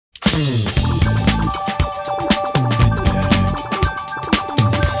You may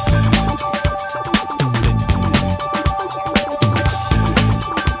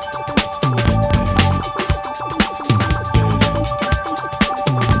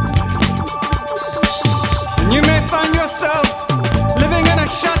find yourself living in a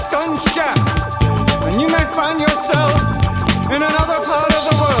shotgun shack, and you may find yourself in another part of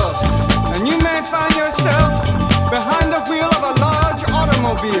the world, and you may find yourself behind the wheel of a large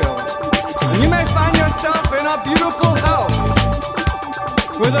automobile, and you may find yourself in a beautiful house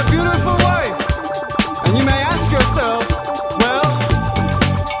with a beautiful wife, and you may ask yourself, well,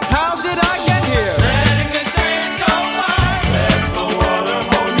 how did I get here? Letting the days go by, let the water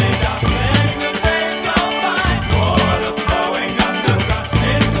hold me down. Letting the days go by, water flowing underground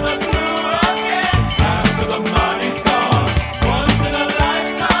into the blue again. After the money's gone, once in a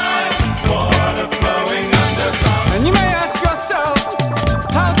lifetime, water flowing underground. And you may ask yourself,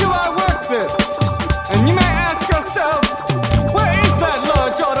 how do I work this? And you may ask yourself, where is that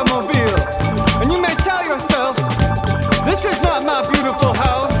large automobile? And you may tell yourself, this is not my beautiful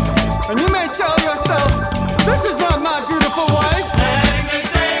house. And you may tell yourself, this is not my beautiful wife. Letting the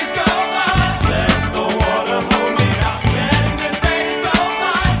days go by, let the water hold me down. Letting the days go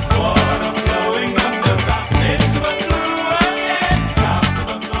by, water flowing underground into the blue again. After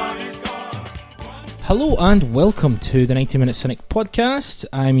the money's gone. Hello and welcome to the 90 Minute Cynic podcast.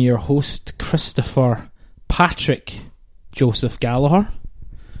 I'm your host, Christopher Patrick Joseph Gallagher.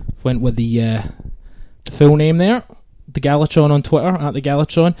 Went with the full name there. The Galatron on Twitter, at the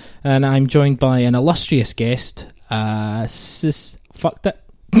Galatron. And I'm joined by an illustrious guest. Fucked it.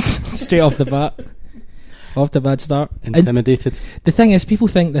 Straight off the bat. Off to a bad start. Intimidated. The thing is, people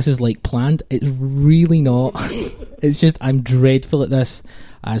think this is like planned. It's really not. It's just I'm dreadful at this,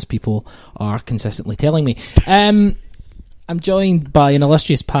 as people are consistently telling me. I'm joined by an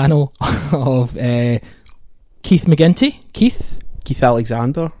illustrious panel of Keith McGinty. Keith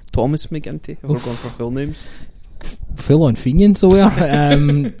Alexander, Thomas McGinty, if we're going for full names. Full on Fenian, so we are.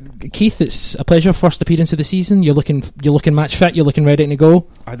 Keith, it's a pleasure. First appearance of the season. You're looking match fit. You're looking ready to go.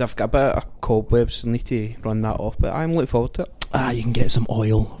 I've got a bit of cobwebs, so I need to run that off, but I'm looking forward to it. You can get some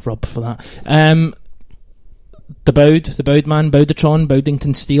oil rub for that. The Boud man, Bowditron,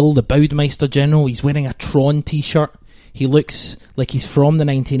 Bowdington Steel, the Boudmeister General. He's wearing a Tron t-shirt. He looks like he's from the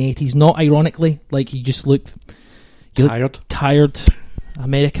 1980s. Not ironically, like he just looked tired.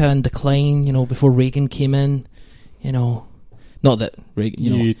 America in decline, before Reagan came in. Not that Reagan,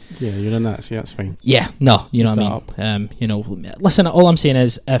 you're in that, so that's fine. Yeah, no, you know what I mean. Listen, all I'm saying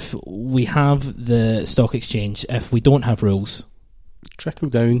is, if we have the stock exchange, if we don't have rules, Trickle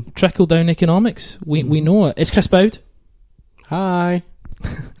down economics. We know it. It's Chris Boud. Hi,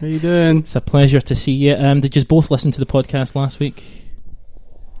 how you doing? It's a pleasure to see you. Did you both listen to the podcast last week?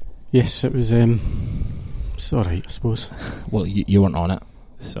 Yes, it was. It's all right, I suppose. Well, you weren't on it.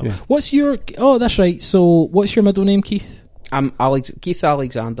 So, yeah. What's your? Oh, that's right. So, what's your middle name, Keith? I'm Keith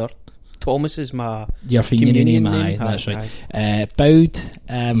Alexander. Thomas is my your Fenian name. Aye, that's right. Boud.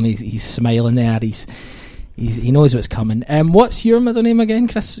 He's smiling there. He knows what's coming. What's your middle name again,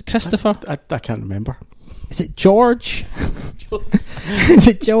 Christopher? I can't remember. Is it George? Is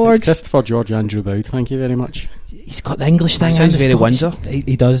it George? It's Christopher George Andrew Boud. Thank you very much. He's got the English thing. Sounds very Windsor.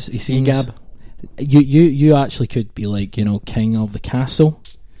 He does. He seems. Gab. You actually could be like king of the castle,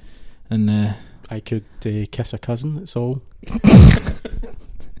 and I could kiss a cousin. That's all.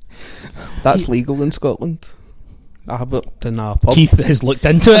 That's legal in Scotland. I worked in a pub. Keith has looked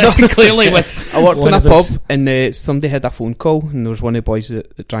into it clearly. I worked in a pub, and somebody had a phone call, and there was one of the boys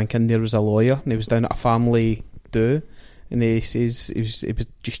that drank in there was a lawyer, and he was down at a family do, and he says he was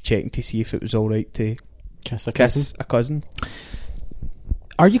just checking to see if it was all right to kiss a cousin.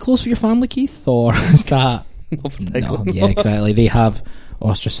 Are you close with your family, Keith, or is that? No, yeah, exactly. They have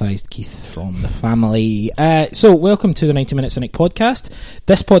ostracised Keith from the family. So, welcome to the 90 Minute Cynic podcast.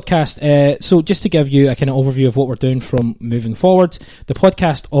 This podcast, so just to give you a kind of overview of what we're doing from moving forward, the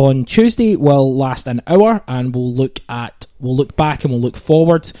podcast on Tuesday will last an hour, and we'll look back and we'll look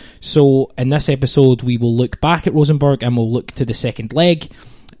forward. So, in this episode, we will look back at Rosenborg and we'll look to the second leg.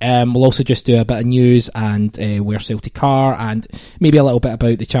 We'll also just do a bit of news and where Celtic are, and maybe a little bit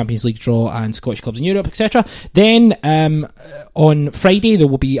about the Champions League draw and Scottish clubs in Europe, etc. Then on Friday there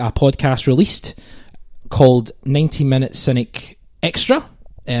will be a podcast released called 90 Minute Cynic Extra,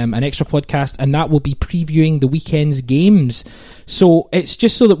 an extra podcast, and that will be previewing the weekend's games. So it's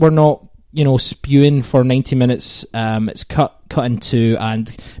just so that we're not spewing for 90 minutes. It's cut into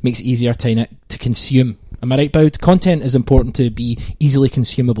and makes it easier to consume. Am I right, Boud? Content is important to be easily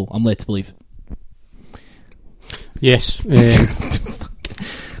consumable, I'm led to believe. Yes.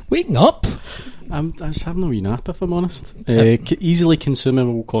 Waking up. I was having a wee nap, if I'm honest. Easily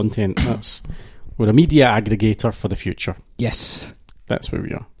consumable content. We're a media aggregator for the future. Yes. That's where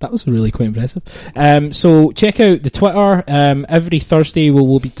we are. That was really quite impressive. So check out the Twitter. Every Thursday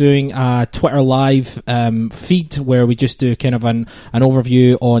we'll be doing a Twitter live feed where we just do kind of an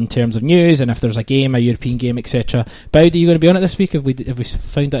overview on terms of news and if there's a game, a European game, etc. Bowdy, are you going to be on it this week? Have we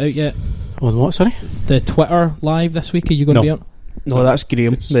found that out yet? On what, sorry? The Twitter live this week, are you going to be on? No, that's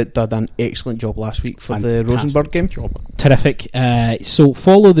Graham that did an excellent job last week for the Rosenborg game. Terrific. So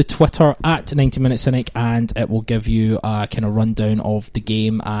follow the Twitter at 90 Minute Cynic and it will give you a kind of rundown of the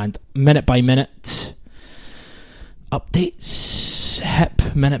game and minute by minute updates,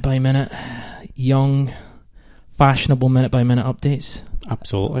 hip minute by minute, young, fashionable minute by minute updates.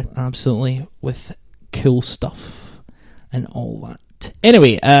 Absolutely, with cool stuff and all that.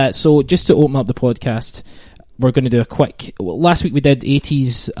 Anyway, so just to open up the podcast, we're going to do a quick... last week we did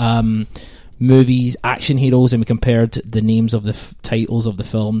 80s movies, action heroes, and we compared the names of the titles of the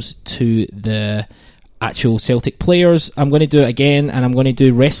films to the actual Celtic players. I'm going to do it again, and I'm going to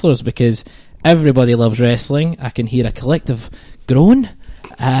do wrestlers because everybody loves wrestling. I can hear a collective groan.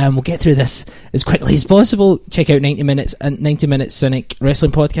 We'll get through this as quickly as possible. Check out 90 Minute Cynic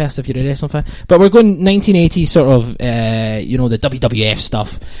Wrestling Podcast if you're a wrestling fan. But we're going 1980s sort of, the WWF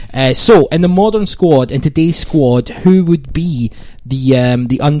stuff. So, in the modern squad, in today's squad, who would be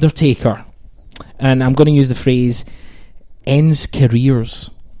the Undertaker? And I'm going to use the phrase, ends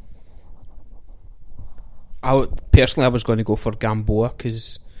careers. I was going to go for Gamboa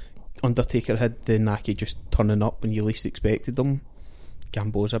because Undertaker had the knack of just turning up when you least expected them.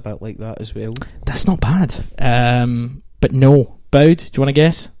 Gamboa's a bit like that as well. That's not bad. But no. Bowd, do you want to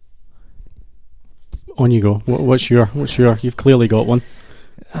guess? On you go. What's your? You've clearly got one.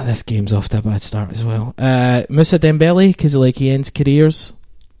 This game's off to a bad start as well. Moussa Dembele, because he ends careers.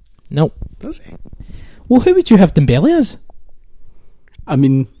 Nope. Does he? Well, who would you have Dembele as? I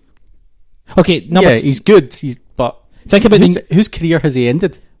mean... Okay, he's good. But think about whose career has he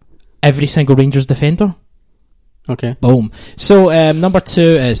ended? Every single Rangers defender. Okay. Boom. So number 2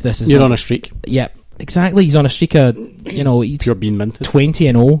 is this. You're on a streak. Yeah, exactly. He's on a streak of, you're being minted.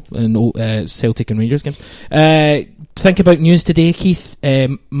 20-0 in Celtic and Rangers games. Think about news today, Keith.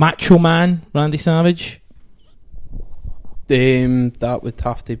 Macho Man, Randy Savage. That would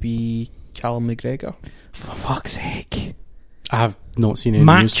have to be Callum McGregor. For fuck's sake. I have not seen any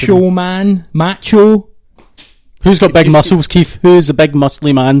Macho Man. Macho. Who's got big muscles, Keith? Who's the big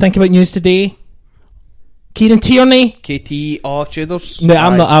muscly man? Think about news today. Kieran Tierney. KT Tudors. No,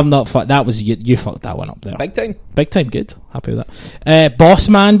 I'm not. That was you fucked that one up there. Big time. Good. Happy with that. Boss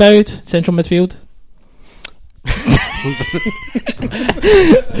Man, Bowd, central midfield.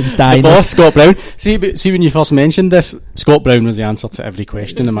 It's dying. The boss, Scott Brown. See when you first mentioned this, Scott Brown was the answer to every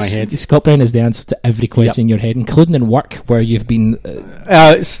question in my head. Scott Brown is the answer to every question in your head, including in work where you've been.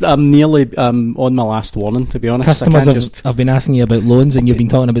 I'm nearly on my last warning, to be honest. Customers have been asking you about loans, and you've been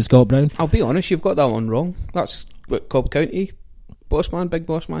talking about Scott Brown. I'll be honest, you've got that one wrong. That's what Cobb County boss man, big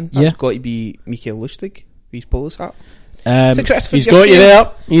boss man. That's got to be Mikael Lustig. His Polish hat. He's got you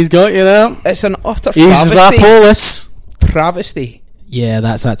there. It's an utter He's Rapolis. Travesty. Yeah,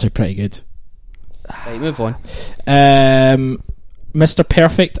 that's actually pretty good. Right, move on. Mr.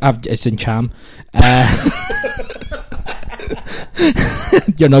 Perfect. It's in Cham.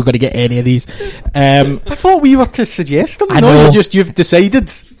 You're not going to get any of these. I thought we were to suggest them. I know. You've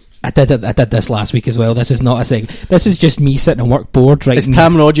decided. I did this last week as well. This is not a thing. This is just me sitting on work board writing. It's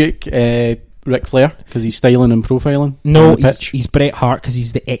Tam Rodgick, Ric Flair, because he's styling and profiling. No, he's Bret Hart because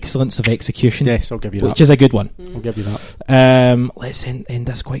he's the excellence of execution. Yes, I'll give you that. Which is a good one. I'll give you that. Let's end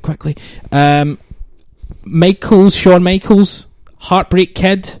this quite quickly. Shawn Michaels, Heartbreak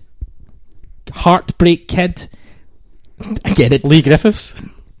Kid. I get it. Lee Griffiths.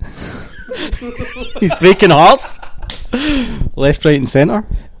 He's breaking hearts. Left, right and centre.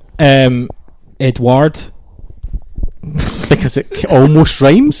 Edward. Because it almost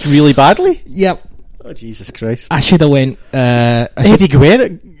rhymes really badly. Yep. Oh, Jesus Christ. I should have went Eddie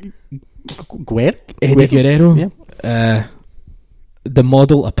Guerrero. Eddie Guerrero. Yeah. The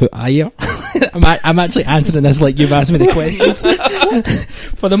model I put Ayer. I'm actually answering this like you've asked me the questions.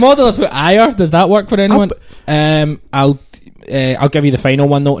 For the model I put Ayer, does that work for anyone? I'll give you the final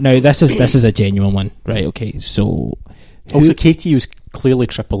one though. Now this is a genuine one, right? Okay, so also Katie was clearly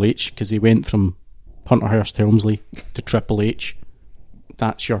Triple H because he went from Hunter Hearst Helmsley to Triple H.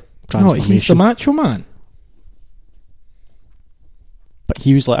 That's your transformation. No, he's the Macho Man. But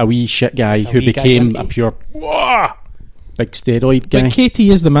he was like a wee shit guy who became a pure big steroid guy. But Katie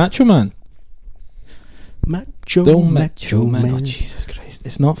is the Macho Man. Macho Man. Oh, Jesus Christ.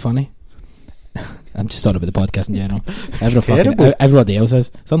 It's not funny. I'm just talking about the podcast in general. Everybody else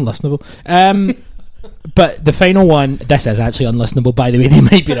is. It's unlistenable. But the final one, this is actually unlistenable, by the way. They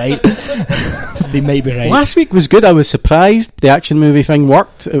might be right. They might be right. Last week was good. I was surprised the action movie thing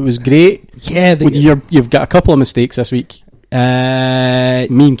worked. It was great. Yeah. You've got a couple of mistakes this week. Me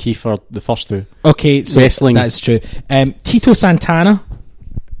and Keith are the first two. Okay, so wrestling. That's true. Tito Santana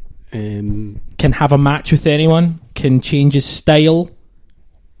can have a match with anyone, can change his style.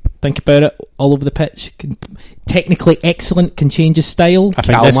 Think about it, all over the pitch. Technically excellent, can change his style. I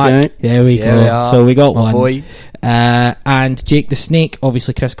think this guy. There we go. So we got one. Boy. And Jake the Snake,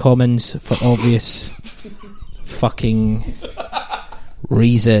 obviously Chris Commons, for obvious fucking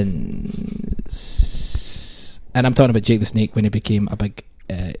reasons. And I'm talking about Jake the Snake when he became a big,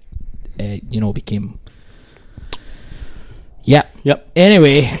 became... Yep.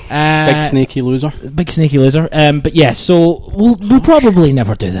 Anyway, big snaky loser. But yeah, so we'll probably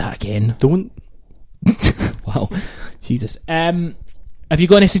never do that again. Don't. Wow, Jesus. Have you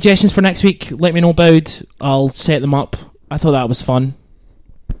got any suggestions for next week? Let me know, Boud. I'll set them up. I thought that was fun.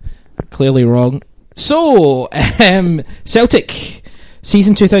 Clearly wrong. So, Celtic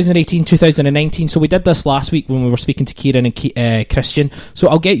season 2018-2019. So we did this last week when we were speaking to Kieran and Christian. So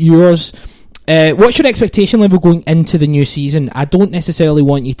I'll get yours. What's your expectation level going into the new season? I don't necessarily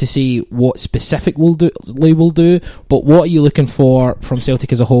want you to say what specific we'll do, but what are you looking for from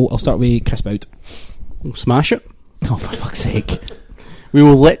Celtic as a whole? I'll start with Chris Boud. We'll smash it. Oh, for fuck's sake. We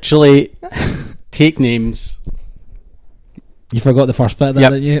will literally take names. You forgot the first bit there,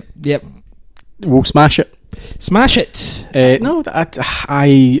 didn't you? Yep. We'll smash it. Smash it. No, I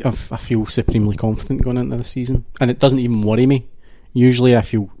feel supremely confident going into the season, and it doesn't even worry me. Usually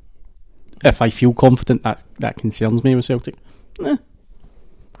if I feel confident, that concerns me with Celtic.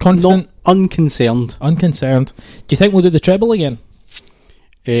 Confident? Not unconcerned. Unconcerned. Do you think we'll do the treble again?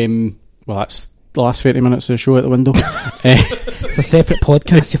 Well, that's the last 30 minutes of the show out the window. It's a separate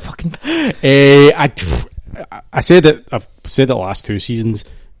podcast, you fucking... I've said it the last two seasons.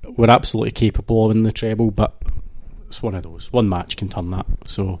 We're absolutely capable of winning the treble, but it's one of those. One match can turn that,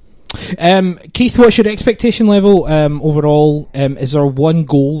 so... Keith, what's your expectation level overall? Is there one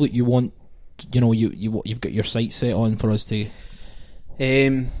goal that you want, you've got your sights set on for us to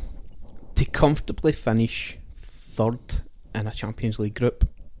comfortably finish third in a Champions League group,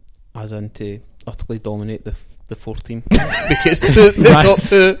 as in to utterly dominate the fourth team, because the top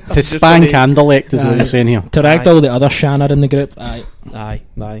two to span Anderlecht is what you're saying here. To ragdoll the other Shanner in the group. Aye.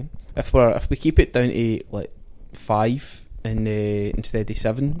 If we keep it down to like 5 instead of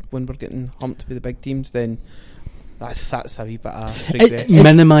 7 when we're getting humped with the big teams, then that's a wee bit of progress.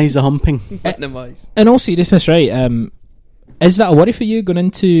 Minimise the humping. Minimise. In all seriousness, right? Is that a worry for you going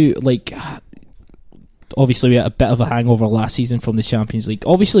into, like, obviously we had a bit of a hangover last season from the Champions League.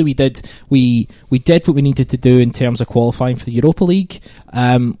 Obviously we did what we needed to do in terms of qualifying for the Europa League.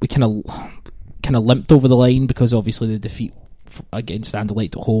 We kind of limped over the line because obviously the defeat against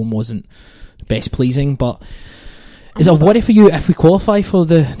Anderlecht at home wasn't best pleasing, but is it a worry for you if we qualify for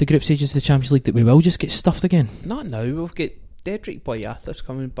the group stages of the Champions League that we will just get stuffed again? Not now. We've got Dedrick Boyathis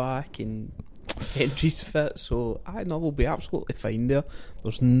coming back and Henry's fit, so I know we'll be absolutely fine there.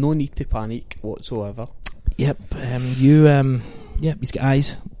 There's no need to panic whatsoever. Yep. He's got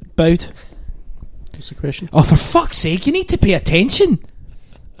eyes. Boud. What's the question? Oh, for fuck's sake, you need to pay attention.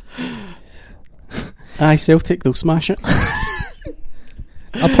 Aye, Celtic, they'll smash it.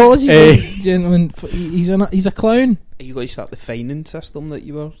 Apologies, gentlemen. He's a clown. Are you going to start the fining system that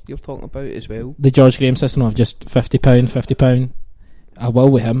you're talking about as well? The George Graham system of just £50. I will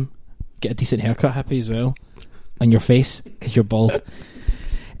with him. Get a decent haircut, happy as well, on your face because you're bald.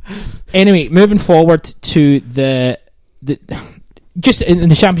 Anyway, moving forward to the just in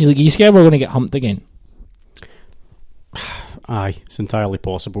the Champions League, are you scared we're going to get humped again? Aye, it's entirely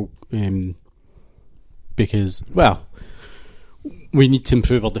possible. Because, well, we need to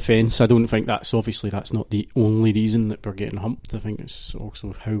improve our defence. I don't think that's not the only reason that we're getting humped. I think it's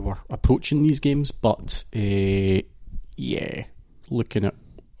also how we're approaching these games. But looking at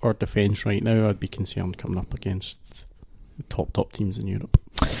our defence right now, I'd be concerned coming up against the top teams in Europe.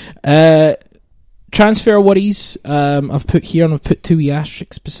 Transfer worries. I've put here, and I've put 2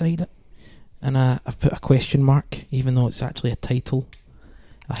 asterisks beside it, and I've put a question mark, even though it's actually a title.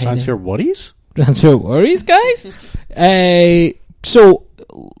 Transfer worries? Transfer worries, guys. So,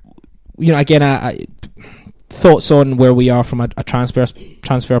 again, thoughts on where we are from a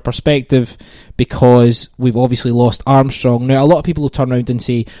transfer perspective, because we've obviously lost Armstrong. Now, a lot of people will turn around and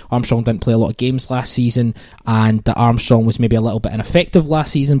say Armstrong didn't play a lot of games last season and that Armstrong was maybe a little bit ineffective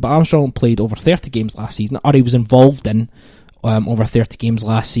last season, but Armstrong played over 30 games last season, or he was involved in over 30 games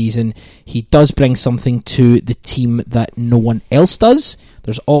last season. He does bring something to the team that no one else does.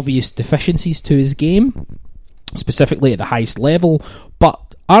 There's obvious deficiencies to his game, specifically at the highest level, but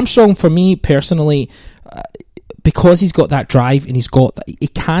Armstrong, for me personally, because he's got that drive and he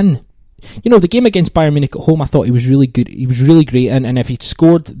can. You know, the game against Bayern Munich at home, I thought he was really good. He was really great, and if he'd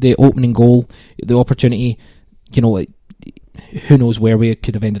scored the opening goal, the opportunity, you know, who knows where we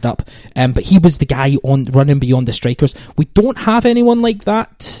could have ended up. But he was the guy on running beyond the strikers. We don't have anyone like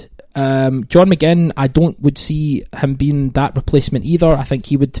that. John McGinn, would see him being that replacement either. I think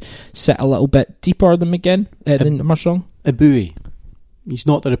he would sit a little bit deeper than McGinn, than Armstrong. Abui. He's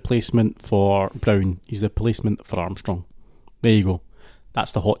not the replacement for Brown. He's the replacement for Armstrong. There you go.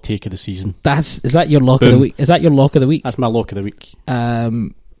 That's the hot take of the season. Is that your lock of the week? Is that your lock of the week? That's my lock of the week.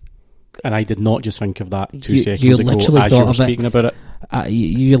 And I did not just think of that 2 seconds ago as you were speaking about it.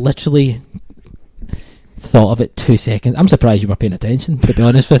 You literally thought of it 2 seconds. I'm surprised you were paying attention, to be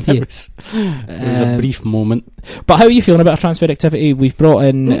honest with you. It was a brief moment. But how are you feeling about our transfer activity? We've brought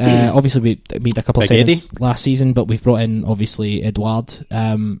in, obviously we made a couple of signings last season, but we've brought in, obviously, Edouard.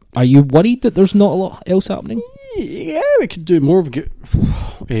 Are you worried that there's not a lot else happening? Yeah, we could do more.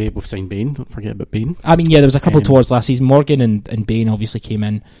 We've signed Bain, don't forget about Bain. I mean, yeah, there was a couple towards last season. Morgan and Bain obviously came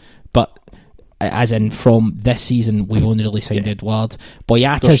in, but as in from this season, we've only really signed Edouard.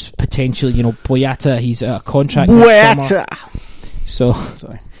 Boyata's potentially, Boyata, he's a contract next summer. So,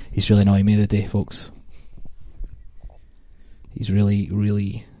 he's really annoying me today, folks. He's really,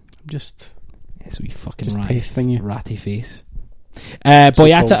 really... Just wee fucking testing you. Ratty face.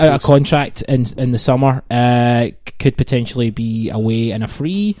 Boyata out of contract in the summer, could potentially be away in a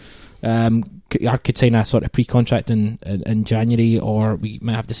free. Could sign a sort of pre-contract in January, or we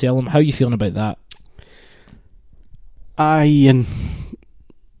might have to sell him. How are you feeling about that?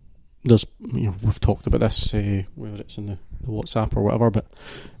 There's, we've talked about this, whether it's in the WhatsApp or whatever, but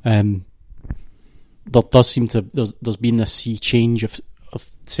there does seem to there's been this sea change of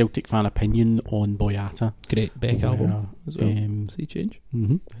Celtic fan opinion on Boyata. Great Beck album as well. Sea change.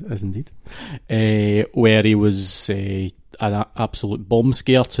 Mm-hmm, it is indeed. Where he was an absolute bomb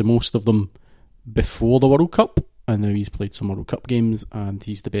scare to most of them before the World Cup, and now he's played some World Cup games and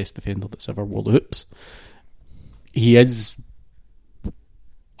he's the best defender that's ever wore the hoops. He is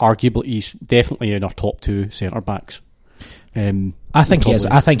arguably, he's definitely in our top 2 centre backs. I think he is.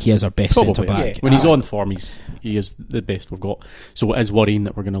 I think he is our best centre back. When he's on form, he is the best we've got. So it is worrying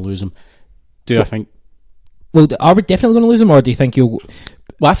that we're going to lose him. I think? Well, are we definitely going to lose him, or do you think you'll?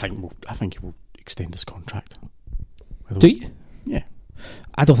 Well, I think he will extend his contract. Do you? Yeah.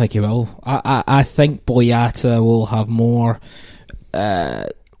 I don't think he will. I think Boyata will have more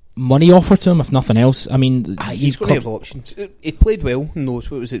money offered to him, if nothing else. I mean, he's going to have options. He played well in those,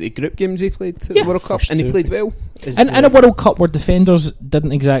 what was it, the group games he played at the World Cup, and he played well. And in a World Cup where defenders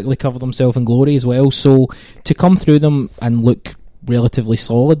didn't exactly cover themselves in glory as well, so to come through them and look relatively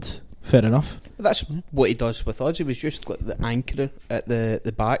solid, fair enough. That's what he does with us. He was just like the anchor at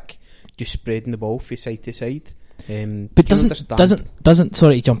the back, just spreading the ball from side to side. But doesn't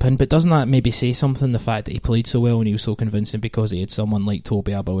sorry to jump in, but doesn't that maybe say something, the fact that he played so well and he was so convincing because he had someone like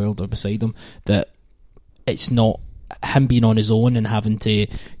Toby Alderweireld beside him, that it's not him being on his own and having to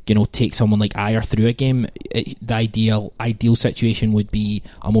take someone like Ajer through a game? The ideal situation would be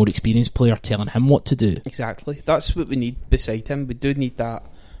a more experienced player telling him what to do. Exactly, that's what we need beside him. We do need that.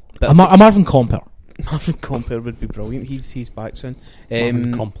 A Marvin Comper. Marvin Comper would be brilliant. He's back soon.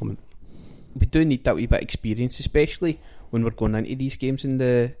 Compliment. We do need that wee bit of experience, especially when we're going into these games in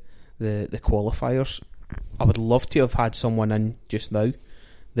the qualifiers. I would love to have had someone in just now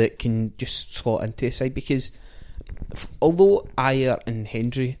that can just slot into a side, because although Ajer and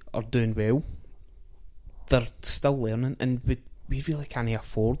Hendry are doing well, they're still learning, and we really can't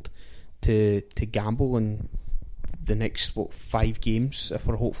afford to gamble on the next 5 games if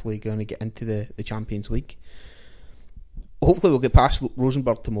we're hopefully going to get into the Champions League. Hopefully we'll get past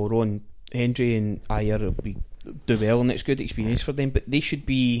Rosenborg tomorrow, and Hendry and Ajer will do well, and it's good experience for them, but they should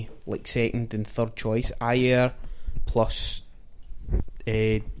be like second and third choice. Ajer plus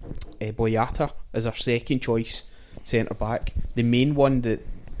Boyata as our second choice centre back. The main one, the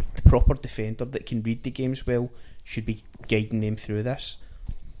proper defender that can read the games well, should be guiding them through this.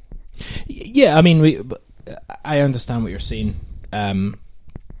 Yeah, I mean, I understand what you're saying. I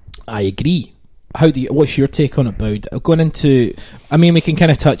agree. What's your take on it, Boud? Going into, I mean, we can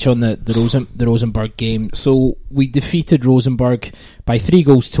kind of touch on the Rosenborg game. So we defeated Rosenborg by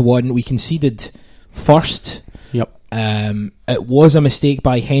 3-1. We conceded first. Yep. It was a mistake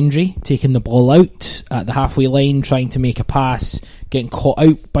by Hendry taking the ball out at the halfway line, trying to make a pass, getting caught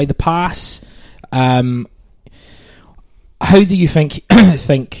out by the pass. How do you think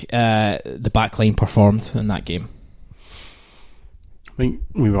the back line performed in that game? I think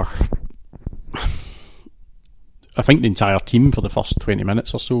I think the entire team for the first 20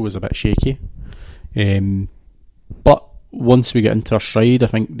 minutes or so was a bit shaky. But once we got into our stride, I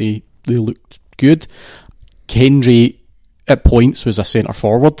think they looked good. Hendry at points was a centre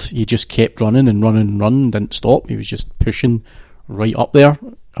forward. He just kept running, didn't stop. He was just pushing right up there.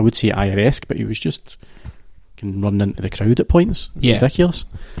 I would say IRS, but he was just running into the crowd at points. Yeah. Ridiculous.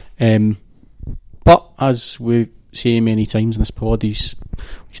 But as we say many times in this pod, he's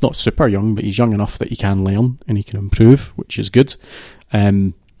not super young, but he's young enough that he can learn and he can improve, which is good.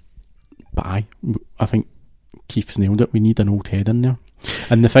 But I think Keith's nailed it. We need an old head in there.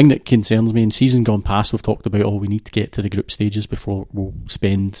 And the thing that concerns me, in season gone past, we've talked about, we need to get to the group stages before we'll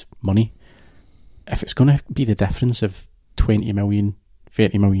spend money. If it's going to be the difference of 20 million,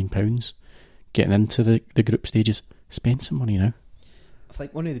 30 million pounds getting into the group stages, spend some money now. I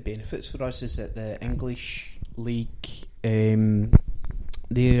think one of the benefits for us is that the English League,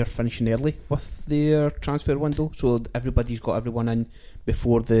 they're finishing early with their transfer window, so everybody's got everyone in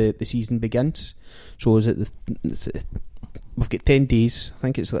before the season begins. So is it we've got 10 days. I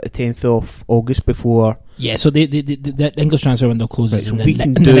think it's like the 10th of August before. Yeah, so the English transfer window closes right, so on the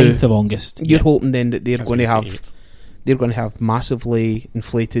 9th of August. You're hoping then that they're going to have massively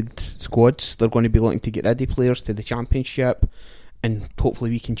inflated squads. They're going to be looking to get ready players to the Championship, and hopefully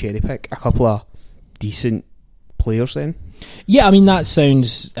we can cherry pick a couple of decent players then. Yeah, I mean, that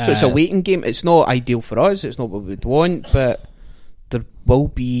sounds... so it's a waiting game. It's not ideal for us. It's not what we'd want, but there will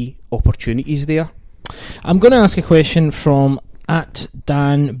be opportunities there. I'm going to ask a question from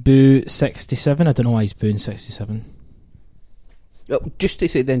 @DanBoo67. I don't know why he's booing 67. Just to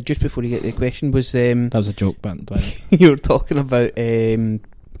say then, just before you get the question, was... that was a joke, but you were talking about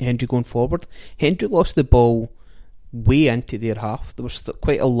Hendry going forward. Hendry lost the ball way into their half. There was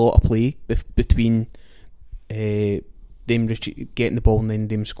quite a lot of play between them getting the ball and then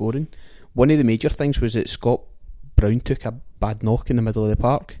them scoring. One of the major things was that Scott Brown took a bad knock in the middle of the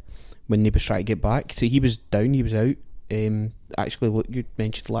park when they was trying to get back. So he was down, he was out. Actually, you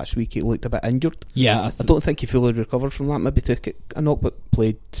mentioned last week he looked a bit injured. Yeah, I don't think he fully recovered from that. Maybe took a knock, but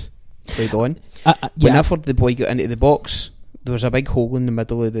played on. Yeah. Whenever the boy got into the box, there was a big hole in the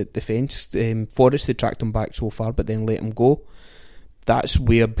middle of the defence. Forrest had tracked him back so far, but then let him go. That's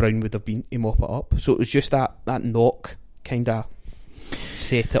where Brown would have been to mop it up. So it was just that knock kind of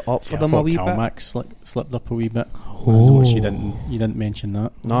set it up for them a wee bit. Max slipped up a wee bit. Oh, you didn't mention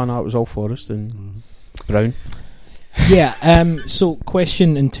that. No, it was all Forrest and Brown. Yeah. So,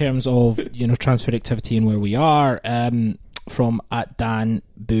 question in terms of transfer activity and where we are from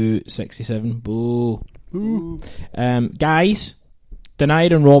 @DanBoo67. Boo. Guys,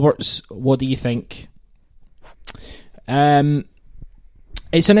 Denier and Roberts, what do you think?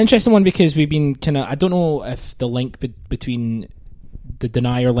 It's an interesting one because we've been I don't know if the link between the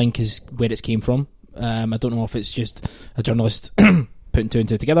Denier link is where it came from. I don't know if it's just a journalist putting two and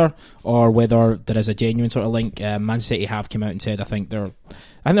two together, or whether there is a genuine sort of link. Man City have come out and said I think they're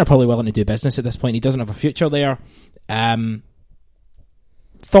probably willing to do business at this point. He doesn't have a future there.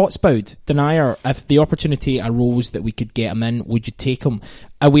 Thoughts about Denier? If the opportunity arose that we could get him in, would you take him?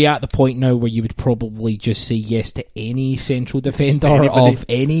 Are we at the point now where you would probably just say yes to any central defender of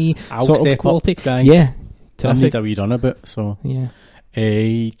any sort of quality? Up, guys. Yeah, I need a wee run a bit. So yeah,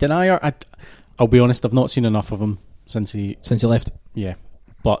 Denier. I'll be honest, I've not seen enough of him since he left. Yeah,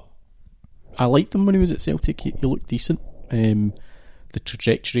 but I liked him when he was at Celtic. He looked decent. The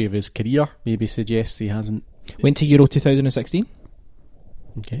trajectory of his career maybe suggests he hasn't. Went to Euro 2016.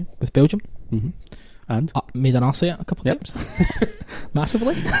 Okay, with Belgium, and made an arse a couple of times,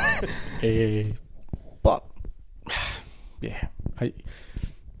 massively. But yeah,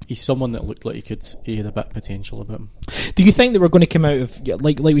 he's someone that looked like he had a bit of potential about him. Do you think that we're going to come out of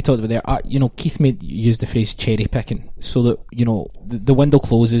like we talked about there? Keith used the phrase cherry picking, so that the window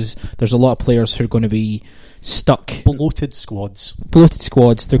closes. There's a lot of players who are going to be stuck. Bloated squads.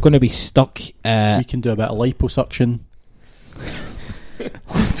 They're going to be stuck. We can do a bit of liposuction.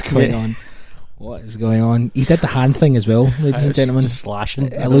 What's going on? What is going on? He did the hand thing as well, ladies and gentlemen. Just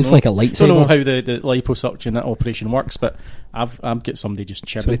slashing. It looks like a lightsaber. I don't know how the liposuction operation works, but I've got somebody just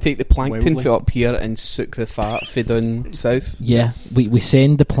chipping. So we take the plankton wildly. for up here and soak the fat for down south. Yeah, we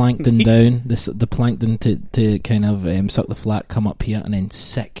send the plankton down, the plankton to kind of suck the flat, come up here, and then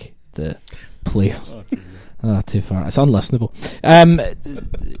sick the players. Oh, too far. It's unlistenable.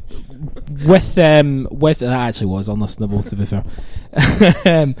 With that actually was unlistenable, to be fair.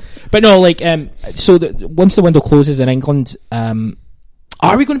 But no, like, so once the window closes in England,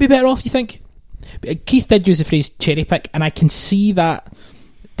 are we going to be better off, you think? Keith did use the phrase cherry pick, and I can see that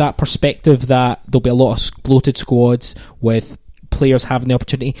perspective, that there'll be a lot of bloated squads with players having the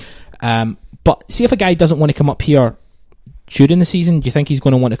opportunity. But see, if a guy doesn't want to come up here during the season, do you think he's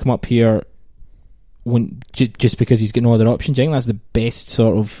going to want to come up here just because he's got no other option? Do you think that's the best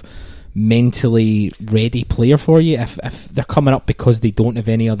sort of mentally ready player for you if they're coming up because they don't have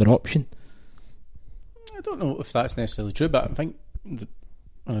any other option? I don't know if that's necessarily true, but I think,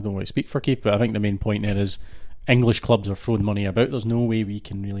 I don't want to speak for Keith, but I think the main point there is English clubs are throwing money about. There's no way we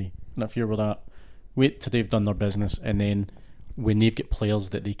can really interfere with that. Wait till they've done their business, and then when they've got players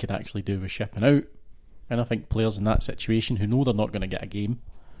that they could actually do with shipping out, and I think players in that situation who know they're not going to get a game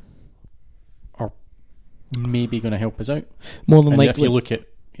are maybe going to help us out. More than and likely. If you look at,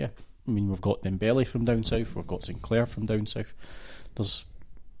 I mean, we've got Dembele from down south, we've got Sinclair from down south. There's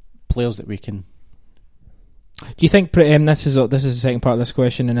players that we can. Do you think this is the second part of this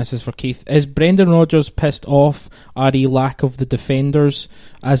question, and this is for Keith? Is Brendan Rodgers pissed off at a lack of the defenders,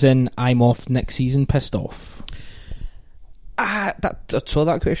 as in I'm off next season pissed off? I saw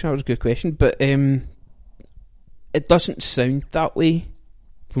that question. That was a good question, but it doesn't sound that way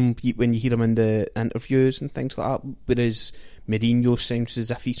when you hear him in the interviews and things like that. Whereas Mourinho sounds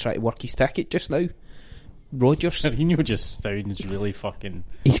as if he's trying to work his ticket just now. Rodgers, Mourinho just sounds really fucking.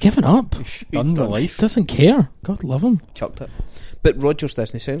 He's given up. He's done the life. Doesn't care. God love him. Chucked it. But Rodgers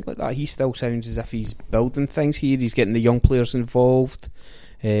doesn't sound like that. He still sounds as if he's building things here. He's getting the young players involved.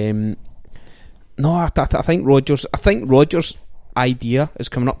 No, I think Rodgers. I think Rodgers' idea is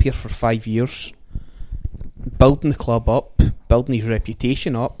coming up here for 5 years, building the club up, building his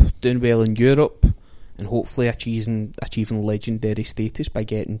reputation up, doing well in Europe, and hopefully achieving legendary status by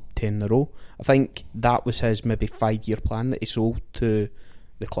getting 10 in a row. I think that was his maybe 5-year plan that he sold to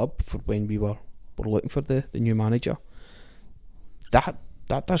the club for when we were looking for the new manager. That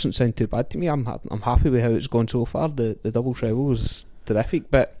doesn't sound too bad to me. I'm happy with how it's gone so far. The double treble was terrific,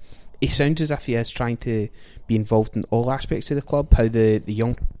 but he sounds as if he is trying to be involved in all aspects of the club, how the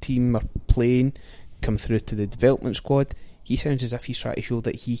young team are playing, come through to the development squad. He sounds as if he's trying to show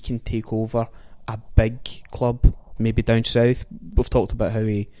that he can take over a big club, maybe down south. We've talked about how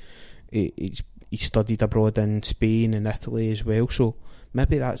he studied abroad in Spain and Italy as well, so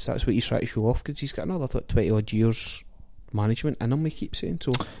maybe that's what he's trying to show off, because he's got another 20 odd years management in him, we keep saying.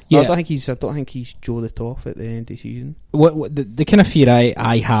 So yeah. I don't think he's Joe the Toff at the end of the season. What the kind of fear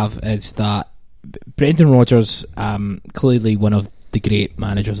I have is that Brendan Rodgers, clearly one of the great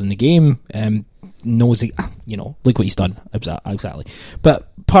managers in the game, knows look what he's done exactly.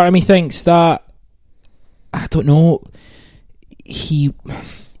 But part of me thinks that, I don't know,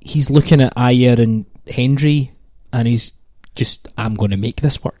 he's looking at Ayer and Hendry, and he's just, I'm going to make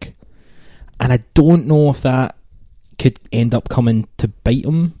this work, and I don't know if that could end up coming to bite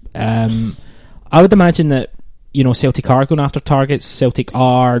him. I would imagine that Celtic are going after targets. Celtic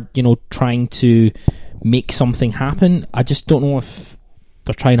are trying to make something happen. I just don't know if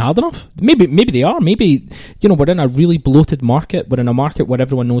they're trying hard enough. Maybe they are. Maybe we're in a really bloated market. We're in a market where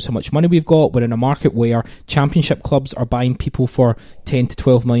everyone knows how much money we've got. We're in a market where championship clubs are buying people for £10 to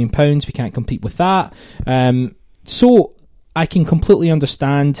 £12 million. We can't compete with that. So I can completely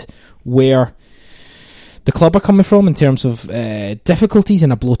understand where the club are coming from in terms of difficulties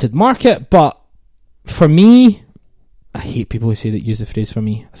in a bloated market. But for me, I hate people who say that, use the phrase "for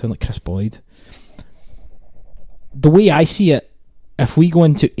me." I sound like Chris Boyd. The way I see it, if we go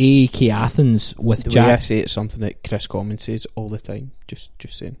into AEK Athens with the way I say it's something that Chris Common says all the time. Just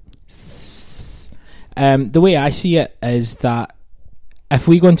saying. The way I see it is that if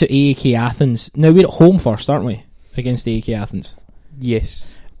we go into AEK Athens, now we're at home first, aren't we, against AEK Athens?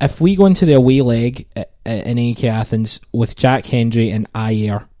 Yes. If we go into the away leg in AEK Athens with Jack Hendry and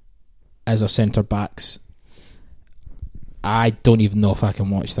Ayer as our centre backs, I don't even know if I can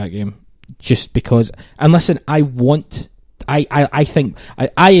watch that game. Just because, and listen, I think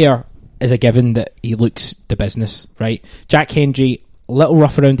Ayer is a given that he looks the business, right? Jack Hendry, a little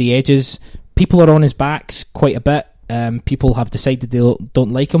rough around the edges. People are on his backs quite a bit. People have decided they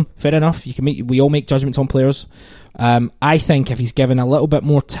don't like him. Fair enough. We all make judgments on players. I think if he's given a little bit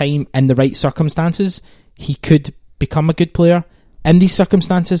more time in the right circumstances, he could become a good player. In these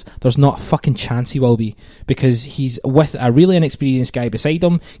circumstances, there's not a fucking chance he will be, because he's with a really inexperienced guy beside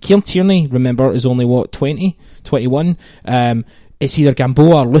him. Kieran Tierney, remember, is only 20, 21. It's either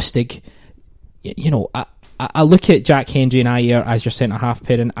Gamboa or Lustig. I look at Jack Hendry and Ayer as your centre half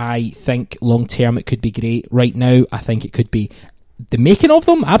pair, and I think long term it could be great. Right now, I think it could be the making of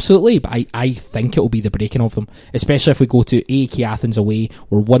them, absolutely, but I think it will be the breaking of them, especially if we go to AEK Athens away,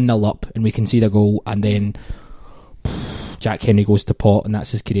 we're 1-0 up and we concede a goal, and then Jack Hendry goes to pot and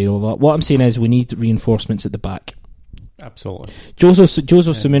that's his career over. What I'm saying is we need reinforcements at the back. Absolutely. Jozo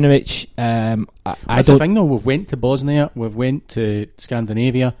Simunovic, That's the thing though, we've went to Bosnia, we've went to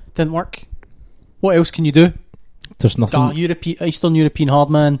Scandinavia, didn't work. What else can you do? There's nothing. Eastern European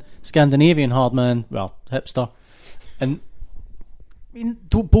hardman, Scandinavian hardman, well, hipster. And I mean,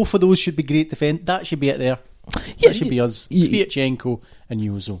 both of those should be great defence. That should be it there. Yeah, that should be us. Sviatchenko and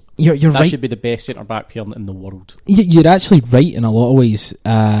Jozo. You're that right. should be the best centre-back pair in the world. You're actually right in a lot of ways,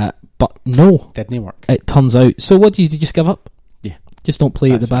 but no. Didn't work. It turns out. So what do you just give up? Yeah. Just don't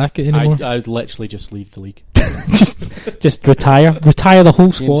play at the back anymore? I would literally just leave the league. just retire the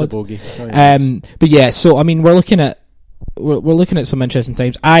whole squad. Bogey. Sorry, but yeah, so I mean, we're looking at some interesting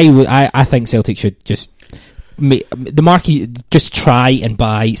times. I think Celtic should just make the marquee, just try and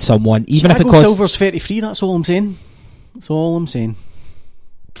buy someone, even if it costs. Silver's 33. That's all I'm saying. That's all I'm saying.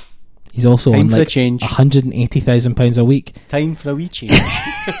 He's also Time on for like a change. £180,000 a week. Time for a wee change.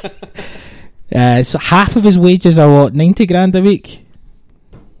 So half of his wages are what, 90 grand a week.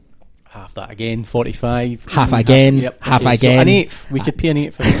 Half that again, 45. Half again. Half okay, again. So an eighth. We could pay an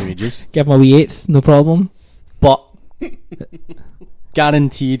eighth for his wages. Give him a wee eighth, no problem. But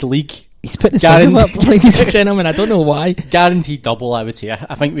guaranteed league. He's putting his fingers up, ladies and gentlemen. I don't know why. Guaranteed double, I would say.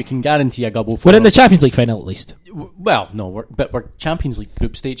 I think we can guarantee a double. We're in the Champions League final at least. Well, no, we're Champions League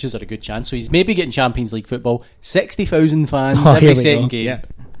group stages are a good chance. So he's maybe getting Champions League football. 60,000 fans every second game. Yeah.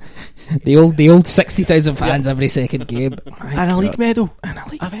 The old 60,000 fans every second game. And a league medal.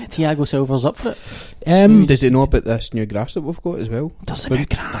 Thiago Silva's up for it. Does he know about this new grass that we've got as well? Does the new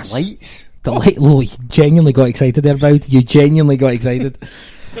grass? The lights. The light. Oh, you genuinely got excited there, Boud. You genuinely got excited.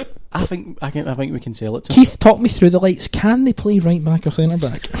 I think we can sell it to Keith, talk me through the lights. Can they play right back or centre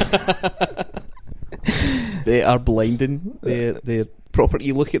back? They are blinding. They're proper.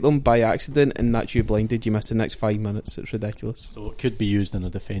 You look at them by accident and that's you blinded. You miss the next 5 minutes. It's ridiculous. So it could be used in a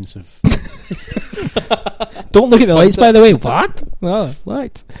defensive. Don't look at the lights, by the way. What? Oh,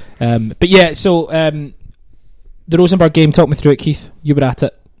 what? But yeah, so the Rosenborg game, talk me through it, Keith. You were at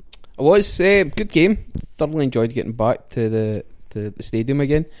it. It was a good game. Thoroughly enjoyed getting back to the stadium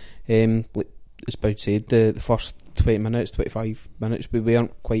again. As Boud said, the first 20 minutes, 25 minutes, we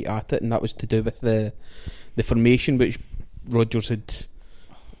weren't quite at it, and that was to do with the formation which Rodgers had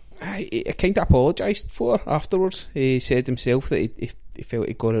kind of apologised for afterwards. He said himself that he felt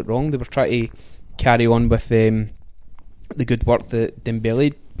he got it wrong. They were trying to carry on with the good work that Dembele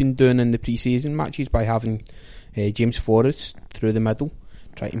had been doing in the pre-season matches by having James Forrest through the middle,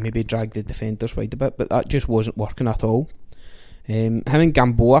 trying to maybe drag the defenders wide a bit, but that just wasn't working at all. Him and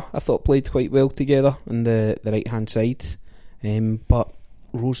Gamboa, I thought, played quite well together on the right hand side, but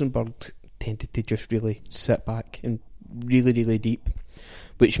Rosenborg tended to just really sit back and really, really deep,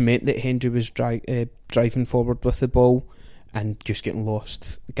 which meant that Hendry was driving forward with the ball and just getting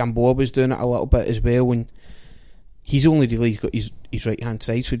lost. Gamboa was doing it a little bit as well, and he's only really got his right hand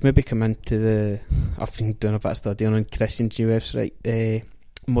side, so he'd maybe come into the. I've been doing a bit of studying on Christian Giuef's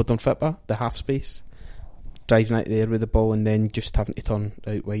modern football, the half space, driving out there with the ball and then just having to turn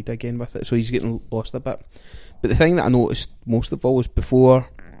out wide again with it, so he's getting lost a bit. But the thing that I noticed most of all was before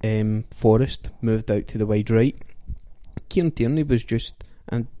Forrest moved out to the wide right, Kieran Tierney was just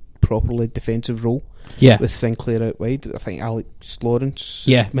in properly defensive role, with Sinclair out wide. I think Alex Lawrence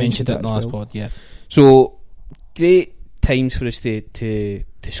mentioned it in the last pod. So great times for us to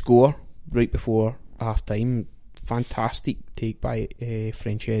score right before half time. Fantastic take by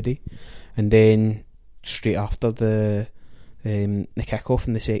French Eddie, and then straight after the kick-off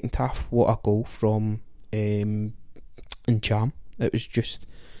in the second half, what a goal from Ncham. It was just,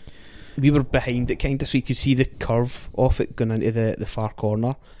 we were behind it kind of, so you could see the curve off it going into the far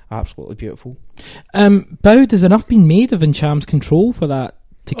corner. Absolutely beautiful. Boud, has enough been made of Ncham's control for that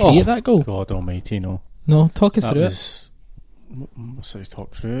to create that goal? God almighty, no. Talk us through it. What's how to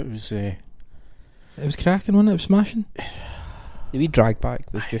talk through it? It was cracking, wasn't it? It was smashing. The wee drag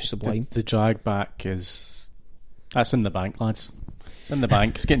back was just sublime. The drag back that's in the bank, lads. It's in the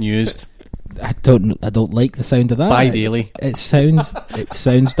bank. It's getting used. I don't like the sound of that. Bye, Daly. It sounds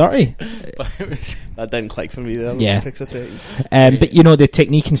dirty. That didn't click for me there. Yeah. It takes a second. But the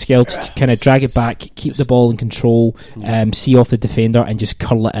technique and skill to kind of drag it back, keep the ball in control, see off the defender and just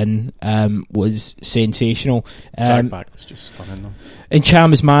curl it in was sensational. Drag back was just stunning though. And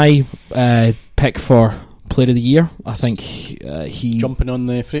Cham is my pick for Player of the Year. I think he jumping on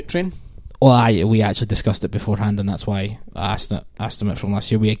the freight train. Well, we actually discussed it beforehand, and that's why I asked him it from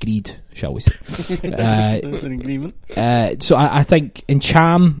last year. We agreed, shall we say? There's an agreement. So I think in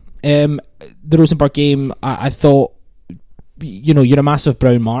Cham, the Rosenborg game, I thought, you're a massive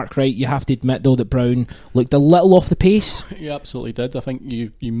Brown mark, right? You have to admit though that Brown looked a little off the pace. He absolutely did. I think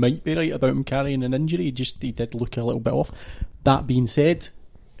you might be right about him carrying an injury. He did look a little bit off. That being said,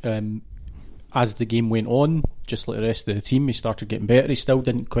 as the game went on, just like the rest of the team, he started getting better. He still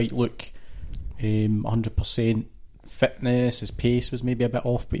didn't quite look 100% fitness. His pace was maybe a bit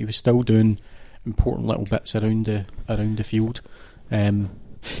off, but he was still doing important little bits around the field. But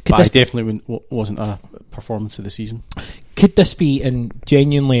I definitely wasn't a performance of the season. Could this be, and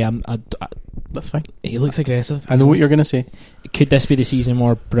genuinely, that's fine. He looks aggressive. I know what you're going to say. Could this be the season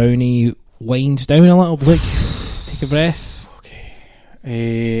where Brownie winds down a little bit? Take a breath.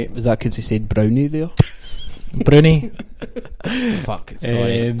 Okay. Was that because he said Brownie there? Brownie. Fuck.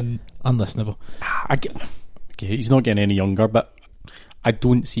 Sorry. Unlistenable. Okay, he's not getting any younger, but I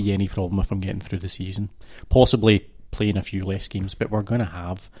don't see any problem with him getting through the season. Possibly playing a few less games, but we're going to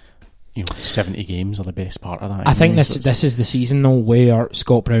have 70 games are the best part of that. I think this is the season though where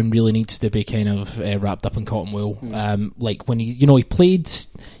Scott Brown really needs to be kind of wrapped up in cotton wool. Like when he played,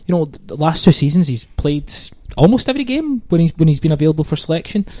 the last 2 seasons he's played almost every game when he's been available for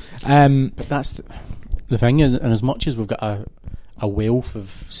selection. But that's the thing is, and as much as we've got a wealth of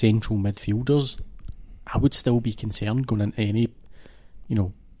central midfielders, I would still be concerned going into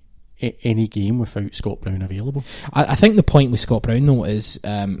any game without Scott Brown available. I think the point with Scott Brown though is,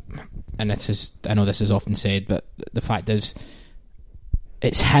 and I know this is often said, but the fact is,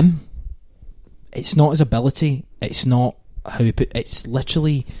 it's him. It's not his ability. It's not how he put. It's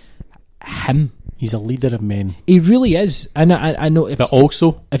literally him. He's a leader of men. He really is. I know. But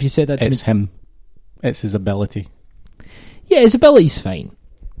also, if you said that to it's him. It's his ability. Yeah, his ability's fine.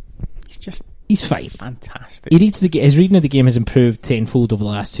 He's fine. Fantastic. He reads his reading of the game has improved tenfold over the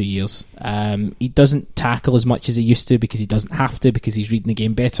last 2 years. He doesn't tackle as much as he used to because he doesn't have to, because he's reading the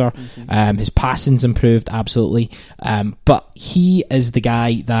game better. His passing's improved absolutely. But he is the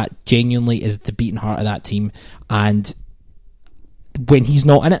guy that genuinely is the beating heart of that team. And when he's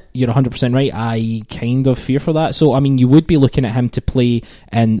not in it, you're 100% right. I kind of fear for that. So, I mean, you would be looking at him to play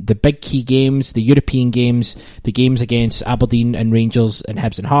in the big key games, the European games, the games against Aberdeen and Rangers and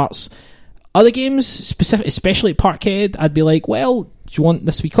Hibs and Hearts. Other games, especially at Parkhead, I'd be like, well, do you want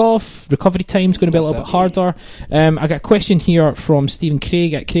this week off? Recovery time's going to be a little bit harder. I got a question here from Stephen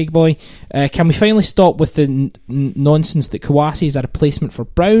Craig at Craigboy. Can we finally stop with the nonsense that Kouassi is a replacement for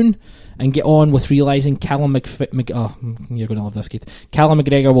Brown and get on with realising Callum you're going to love this, Keith. Callum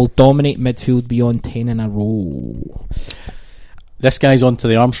McGregor will dominate midfield beyond 10 in a row. This guy's on to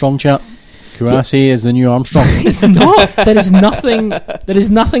the Armstrong chat. Kouassi is the new Armstrong. It's not. There is nothing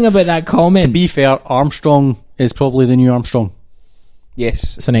about that comment. To be fair, Armstrong is probably the new Armstrong.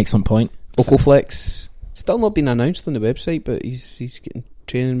 Yes. It's an excellent point. Okoflex still not been announced on the website, but he's getting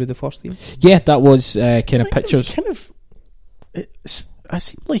training with the first team. Yeah, that was kind of pictures. It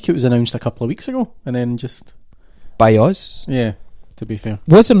seemed like it was announced a couple of weeks ago, and then just by us. Yeah, to be fair,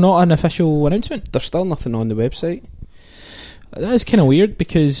 was there not an official announcement? There's still nothing on the website. That is kind of weird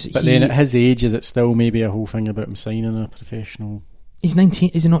because. But then at his age, is it still maybe a whole thing about him signing a professional? He's 19.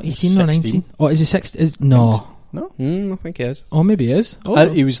 Is he not 18 or 19? Oh, is he 16? No. No, I think he is. Oh, maybe he is. Oh.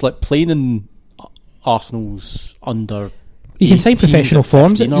 He was like playing in Arsenal's under. You can sign professional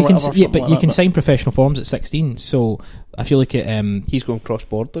forms. You can like sign professional forms at 16. So I feel like it. He's going cross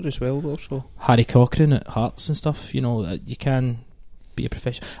border as well, though. So Harry Cochrane at Hearts and stuff. You can be a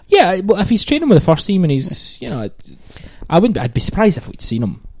professional. Yeah, well, if he's training with the first team and he's, I'd be surprised if we'd seen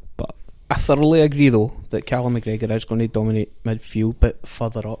him. But I thoroughly agree, though, that Callum McGregor is going to dominate midfield, but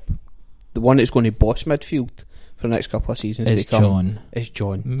further up. The one that's going to boss midfield for the next couple of seasons is John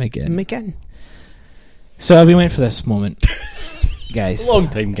McGinn. So we went for this moment, guys. Long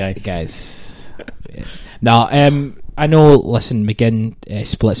time, guys. Yeah. Now, I know. Listen, McGinn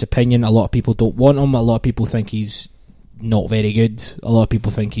splits opinion. A lot of people don't want him. A lot of people think he's not very good. A lot of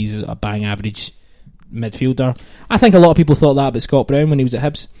people think he's a bang average midfielder. I think a lot of people thought that about Scott Brown when he was at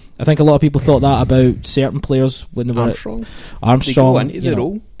Hibs. I think a lot of people thought that about certain players when they were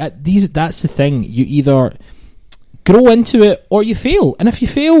Armstrong. That's the thing. You either grow into it or you fail. And if you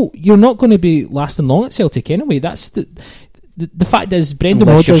fail, you're not going to be lasting long at Celtic anyway. That's the fact is, Brendan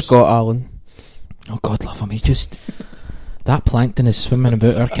Unless you're Rodgers... Scott Allen. Oh, God love him. He just... that plankton is swimming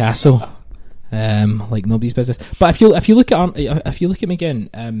about our castle like nobody's business. But if you look at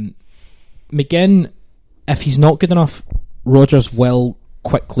McGinn, McGinn, if he's not good enough, Rodgers will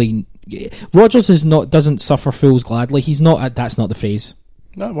quickly... Rodgers doesn't suffer fools gladly. He's not... That's not the phrase.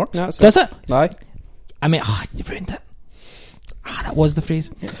 That works. Does it? Aye. I mean, you ruined it. That was the phrase.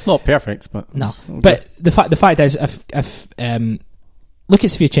 It's not perfect, but No. it's okay. But the fact is, if look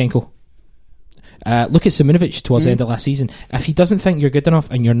at Sviatchenko, look at Simunovic towards the end of last season. If he doesn't think you're good enough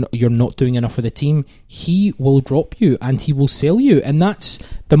and you're not doing enough for the team, he will drop you and he will sell you. And that's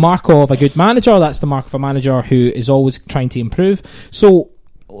the mark of a good manager. That's the mark of a manager who is always trying to improve. So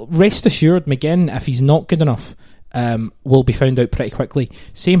rest assured, McGinn, if he's not good enough, will be found out pretty quickly.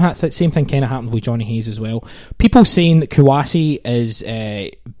 Same thing kind of happened with Johnny Hayes as well. People saying that Kouassi is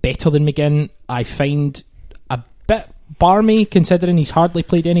better than McGinn, I find a bit barmy considering he's hardly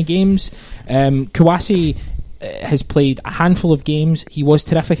played any games. Kouassi has played a handful of games. He was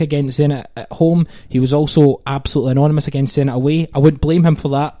terrific against Zenit at home. He was also absolutely anonymous against Zenit away. I wouldn't blame him for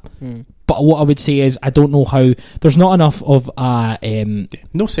that. But what I would say is, I don't know how... There's not enough of a...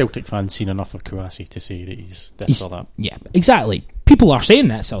 no Celtic fan's seen enough of Kouassi to say that he's this or that. Yeah, exactly. People are saying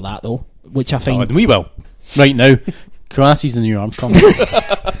this or that, though, which I find... And we will. Right now, Kouassi's the new Armstrong.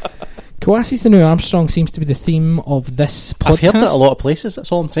 Kouassi's the new Armstrong seems to be the theme of this podcast. I've heard that a lot of places,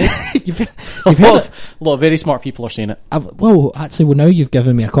 that's all I'm saying. You've a heard lot it? of very smart people are saying it. Well, now you've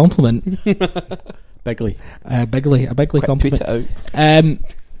given me a compliment. Bigly. A bigly Quick, compliment. tweet it out.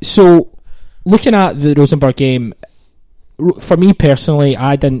 So, looking at the Rosenborg game, for me personally,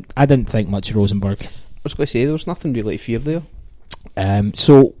 I didn't think much of Rosenborg. I was going to say, there was nothing really to fear there.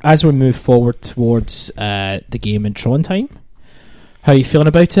 So, as we move forward towards the game in Trondheim, how are you feeling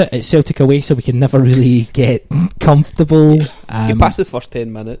about it? It's Celtic away, so we can never really get comfortable. Get past the first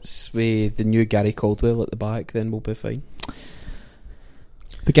 10 minutes with the new Gary Caldwell at the back, then we'll be fine.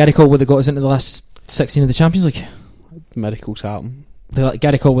 The Gary Caldwell that got us into the last 16 of the Champions League. Miracles happen. The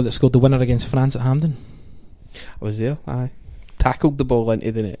Gary Caldwell that scored the winner against France at Hampden. I was there, aye. Tackled the ball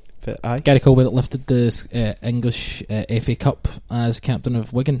into the net, but aye. Gary Caldwell that lifted the English FA Cup as captain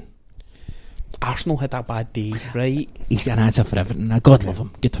of Wigan. Arsenal had a bad day, right? He's got an answer for everything. God love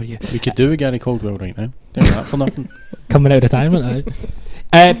him. Good for you. We could do with Gary Caldwell right now. Don't do that for nothing. Coming out of retirement.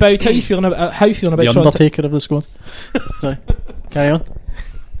 Bout, how you feeling about The Undertaker of the squad. Sorry. Carry on.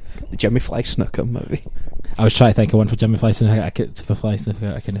 Jimmy Fly Snooker, maybe. I was trying to think of one for Jimmy Fly Snooker. I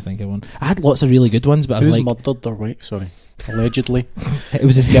couldn't think of one. I had lots of really good ones, but I was Who's like... murdered their wife? Sorry. Allegedly. It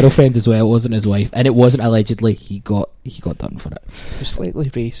was his girlfriend as well, it wasn't his wife. And it wasn't allegedly. He got done for it. It was slightly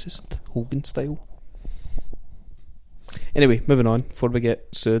racist, Hogan style. Anyway, moving on, before we get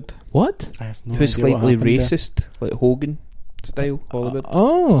sued. What? I have no It was idea what slightly happened there. racist, like Hogan style, Hollywood.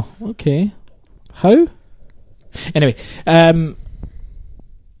 Oh, okay. How? Anyway,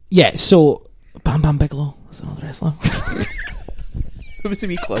 yeah, so Bam Bam Bigelow is another wrestler. It was a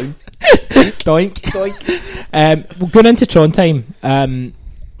wee clown. Doink. Doink. We're going into Trondheim.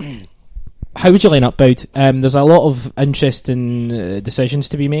 How would you line up, Boud? There's a lot of interesting decisions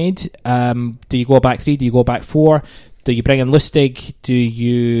to be made. Do you go back 3? Do you go back 4? Do you bring in Lustig? Do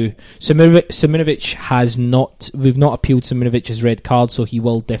you... Simunovic has not... We've not appealed Simonovic's red card, so he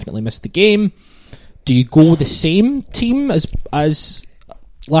will definitely miss the game. Do you go the same team as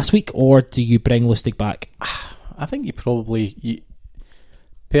last week, or do you bring Lustig back? I think you probably...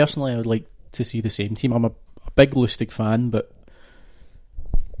 Personally, I would like to see the same team. I'm a big Lustig fan, but...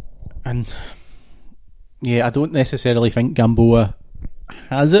 And... Yeah, I don't necessarily think Gamboa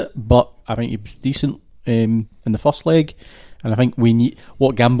has it, but I think he was decent in the first leg, and I think we need...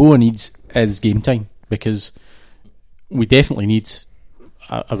 What Gamboa needs is game time, because we definitely need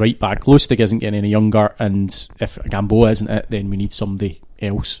a right back. Lustig isn't getting any younger, and if Gamboa isn't it, then we need somebody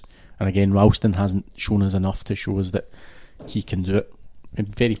else. And again, Ralston hasn't shown us enough to show us that he can do it. And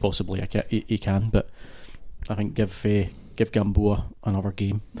very possibly he can, but I think give Gamboa another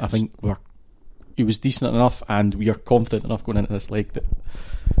game. I think he was decent enough, and we are confident enough going into this leg that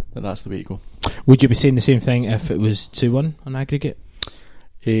that's the way to go. Would you be saying the same thing if it was 2-1 on aggregate?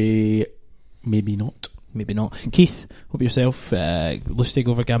 Maybe not. Maybe not. Keith, what about yourself? Lustig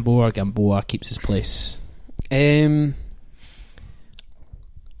over Gamboa, or Gamboa keeps his place? I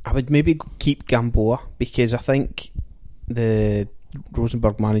would maybe keep Gamboa, because I think the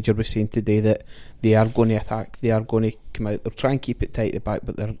Rosenborg manager was saying today that they are going to attack, they are going to come out, they'll try and keep it tight at the back,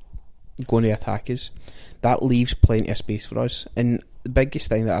 but they're going to attack us. That leaves plenty of space for us. And the biggest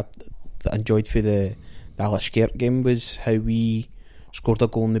thing that I enjoyed for the the Alashkert game was how we scored a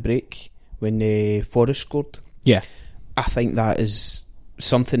goal in the break when Forrest scored. Yeah. I think that is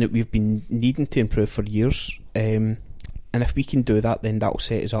something that we've been needing to improve for years. And if we can do that, then that will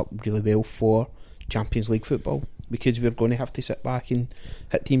set us up really well for Champions League football, because we're going to have to sit back and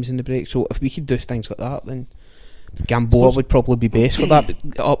hit teams in the break. So if we could do things like that, then Gamboa would probably be best for that,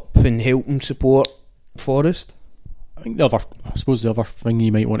 up and help and support Forrest. I think the other thing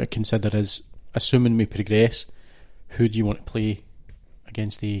you might want to consider is, assuming we progress, who do you want to play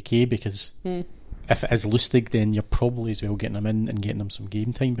against the AK? Because if it is Lustig, then you're probably as well getting him in and getting him some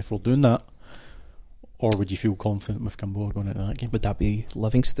game time before doing that. Or would you feel confident with Gamboa going into that game? Would that be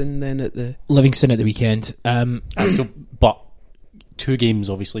Livingston then at the... Livingston at the weekend. But 2 games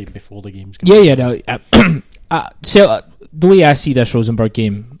obviously before the games. So the way I see this Rosenborg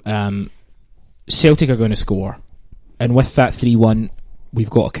game, Celtic are going to score, and with that 3-1, we've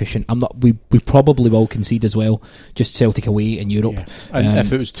got a cushion. We probably will concede as well. Just Celtic away in Europe. Yeah. And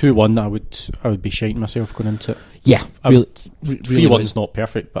if it was 2-1, I would be shiting myself going into it. Yeah, really, 3-1's not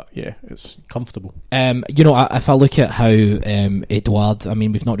perfect, but yeah, it's comfortable. If I look at how Edouard, I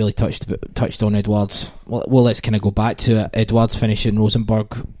mean, we've not really touched on Edouard's. Well, let's kind of go back to it. Edouard's finish in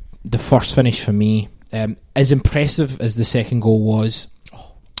Rosenborg, the first finish for me, as impressive as the second goal was,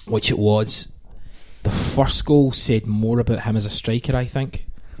 which it was. The first goal said more about him as a striker, I think,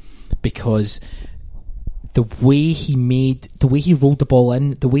 because the way he rolled the ball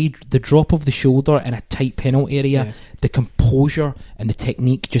in, the drop of the shoulder in a tight penalty area, the composure and the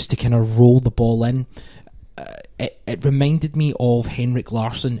technique just to kind of roll the ball in, it reminded me of Henrik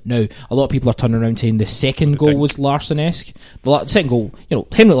Larsson. Now, a lot of people are turning around saying the second goal was Larsson-esque. The second goal,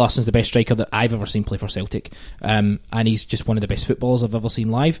 Henrik Larsson's the best striker that I've ever seen play for Celtic, and he's just one of the best footballers I've ever seen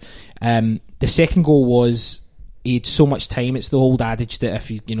live. The second goal was, he had so much time. It's the old adage that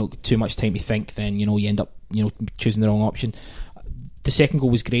if you too much time to think, then you end up choosing the wrong option. The second goal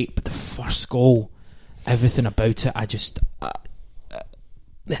was great, but the first goal, everything about it, I just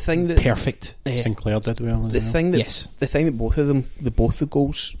the thing that perfect. Sinclair did well. The thing that both of them, both the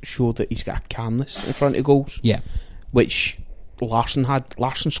goals show that he's got a calmness in front of goals. Yeah, which Larsson had.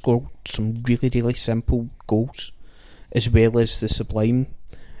 Larsson scored some really, really simple goals, as well as the sublime.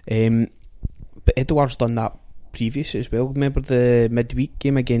 But Edouard's done that previous as well. Remember the midweek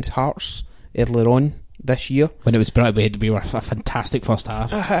game against Hearts earlier on this year, when it was brought, we were a fantastic first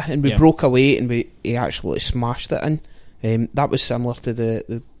half, and we broke away and he actually smashed it in. That was similar to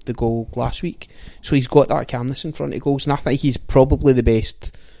the goal last week. So he's got that calmness in front of goals, and I think he's probably the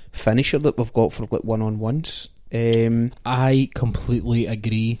best finisher that we've got for like one-on-ones. I completely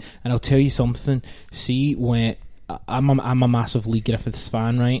agree, and I'll tell you something. See, when I'm a massive Lee Griffiths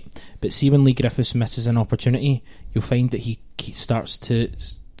fan, right? But see, when Lee Griffiths misses an opportunity, you'll find that he starts to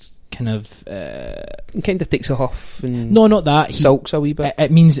kind of takes it off and not that sulks a wee bit.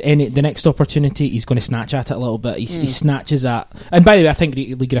 It means the next opportunity he's going to snatch at it a little bit. He snatches at, and by the way, I think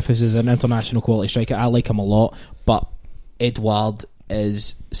Lee Griffiths is an international quality striker. I like him a lot, but Edouard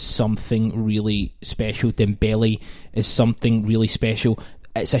is something really special. Dembele is something really special.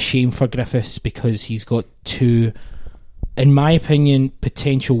 It's a shame for Griffiths because he's got 2, in my opinion,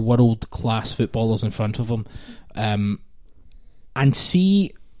 potential world class footballers in front of him, and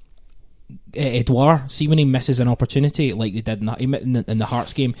see Edouard, see when he misses an opportunity like they did in the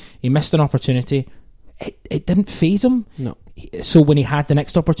Hearts game, he missed an opportunity, it didn't faze him. No. So when he had the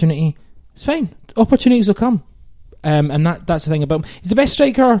next opportunity, it's fine, opportunities will come, and that's the thing about him. He's the best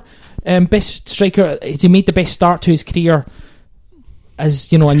striker. Has he made the best start to his career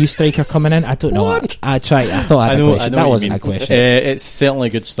as a new striker coming in? I don't know. What? I tried. I thought I had a question. That wasn't a question. It's certainly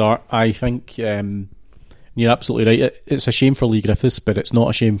a good start. I think you're absolutely right. It's a shame for Lee Griffiths, but it's not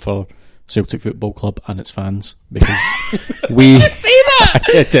a shame for Celtic Football Club and its fans, because we Did you say that?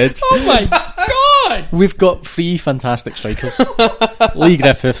 I did. Oh my god! We've got 3 fantastic strikers: Lee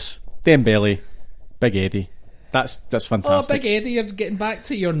Griffiths, Dembele, Big Eddie. That's fantastic. Oh, Big Eddie, you're getting back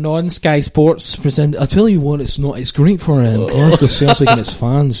to your non-Sky Sports present. I'll tell you what, it's great for Glasgow Celtic and its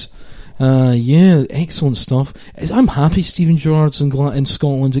fans. Yeah, excellent stuff. I'm happy Stephen Gerrard's in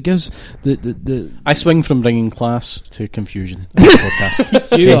Scotland. It gives the I swing from bringing class to confusion in the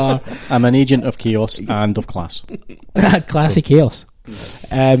podcast. You are. I'm an agent of chaos and of class. Classic chaos.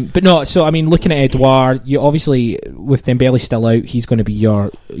 But no, so I mean, looking at Edouard, you obviously, with Dembele still out, he's going to be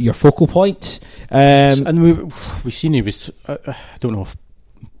your focal point. And we've seen he was. I don't know if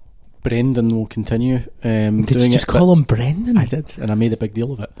Brendan will continue Did doing you just it, call him Brendan? I did, and I made a big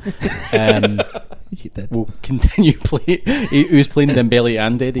deal of it. You did. We'll continue play. He was playing Dembele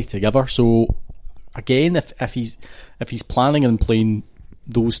and Eddie together. So again, if he's planning on playing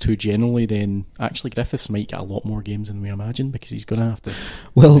those two generally, then actually Griffiths might get a lot more games than we imagine, because he's going to have to.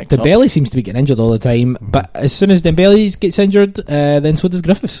 Well, mix up. Dembele seems to be getting injured all the time, but as soon as Dembele gets injured, then so does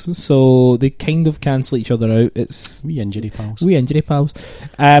Griffiths. So they kind of cancel each other out. It's Wee injury pals.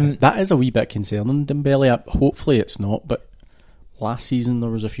 That is a wee bit concerning, Dembele. Hopefully it's not, but last season there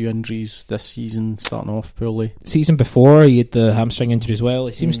was a few injuries. This season starting off poorly. Season before he had the hamstring injury as well.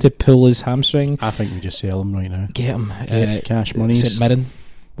 He seems to pull his hamstring. I think we just sell him right now. Get him. Get cash money. St Mirren.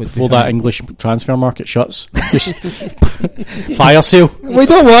 Before that English transfer market shuts, just fire sale. We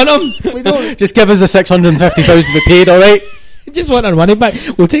don't want him. We don't. Just give us the 650,000 we paid. All right. Just want our money back.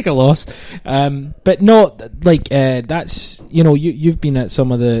 We'll take a loss. But no, like that's you've been at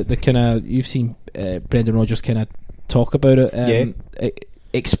some of the kind of you've seen Brendan Rodgers kind of talk about it.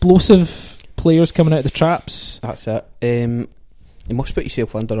 Explosive players coming out of the traps. That's it. You must put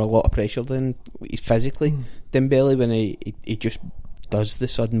yourself under a lot of pressure then, physically, Dembele, when he just does the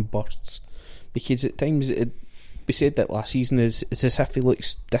sudden bursts, because at times we said that last season is as if he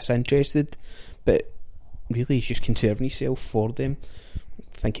looks disinterested, but really he's just conserving himself for them.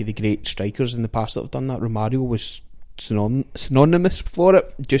 Think of the great strikers in the past that have done that. Romario was synonymous for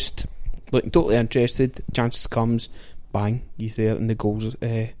it, just looking totally interested. Chances comes, bang, he's there, and the goals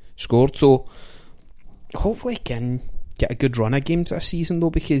scored. So hopefully he can get a good run of games this season though,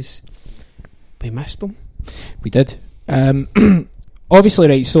 because we missed them. We did. Obviously,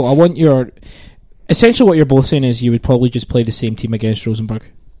 right, so I want essentially what you're both saying is you would probably just play the same team against Rosenborg.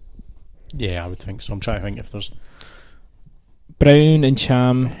 Yeah, I would think so. I'm trying to think if there's Brown and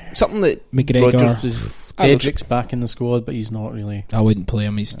Cham, something that McGregor. Dedrick's back in the squad, but he's not really. I wouldn't play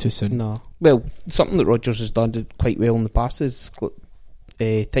him, he's too soon. No. Well, something that Rodgers has done quite well in the past is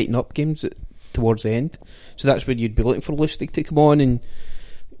tighten up games towards the end. So that's where you'd be looking for Lustig to come on and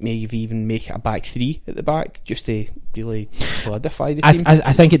maybe even make a back three at the back, just to really solidify the team.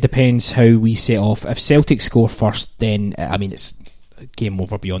 I think it depends how we set off. If Celtic score first, then it's game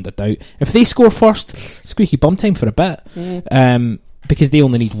over beyond a doubt. If they score first, squeaky bum time for a bit, because they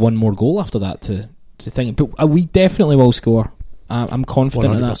only need one more goal after that to think. But we definitely will score. I'm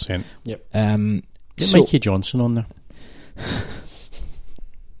confident 100%. in that. Yep. Get Mikey Johnson on there.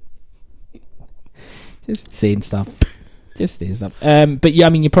 Just saying stuff. But yeah,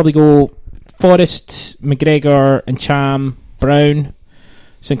 you probably go Forrest, McGregor and Cham, Brown,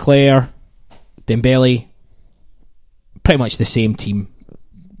 Sinclair, Dembele. Pretty much the same team.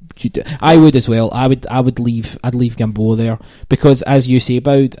 I would as well. I'd leave Gamboa there, because as you say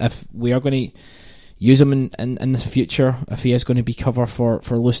about, if we are going to use him in the future, if he is going to be cover for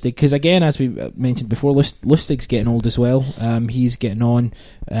Lustig, because again, as we mentioned before, Lustig's getting old as well. He's getting on,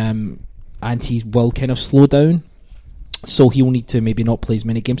 and he will kind of slow down. So he'll need to maybe not play as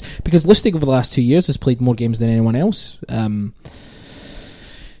many games, because Lustig over the last 2 years has played more games than anyone else.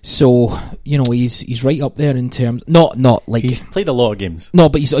 So he's right up there in terms. Not like he's played a lot of games. No,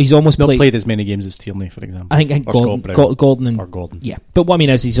 but he's almost not played as many games as Tierney, for example. I think Gordon. Yeah, but what I mean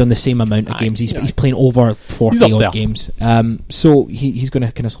is he's on the same amount of games. He's playing over 40 odd games. So he's going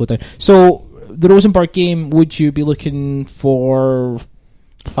to kind of slow down. So the Rosenborg game, would you be looking for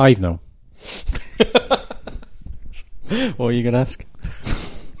 5-0? What are you going to ask?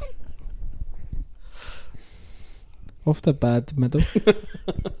 Off the bad middle.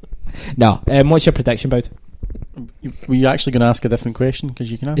 No. What's your prediction about? Were you actually going to ask a different question?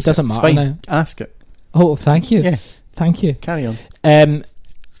 Because you can ask it. It doesn't matter now. Ask it. Oh, thank you. Yeah. Thank you. Carry on.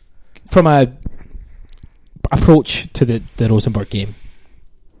 From a approach to the Rosenborg game,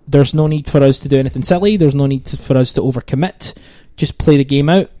 there's no need for us to do anything silly. There's no need for us to overcommit. Just play the game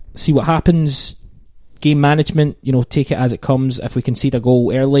out, see what happens. Game management, take it as it comes. If we concede a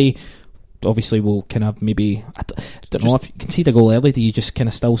goal early, obviously we'll kind of maybe, I don't know, if you concede a goal early, do you just kind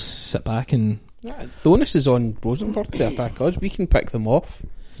of still sit back and... Yeah, the onus is on Rosenborg to attack us. We can pick them off.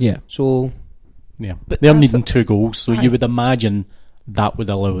 Yeah. So... Yeah, but they're needing 2 goals, so you would imagine that would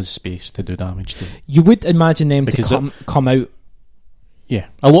allow us space to do damage to. You would imagine them to come out. Yeah,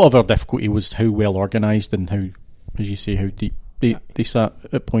 a lot of our difficulty was how well organised and how, as you say, how deep they sat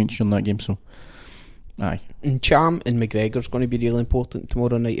at points during that game. So, aye. And Cham and McGregor's going to be really important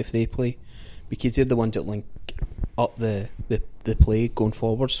tomorrow night if they play, because they're the ones that link up the play going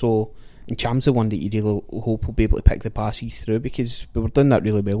forward. So, and Cham's the one that you really hope will be able to pick the passes through, because we were doing that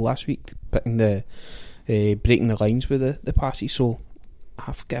really well last week, picking the breaking the lines with the passes. So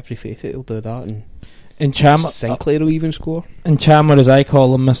I've got every faith that he'll do that, and Cham Sinclair will even score. And Cham, or as I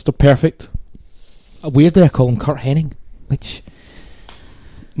call him, Mr. Perfect. Weirdly, I call him Kurt Henning, which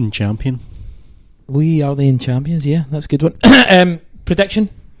in champion. We are the in champions. Yeah, that's a good one. Prediction,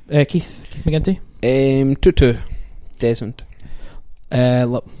 Keith McGinty. 2-2 Desmond.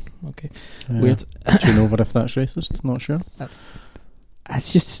 Look, okay, weird. Do you know if that's racist? Not sure.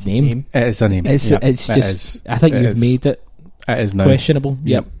 It's just his name. It is a name. It's just. I think you've made it. It is now Questionable.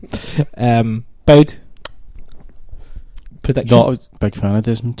 Yep. Bowd. Prediction. Not a big fan of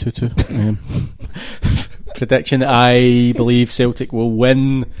Desmond Tutu. Prediction: I believe Celtic will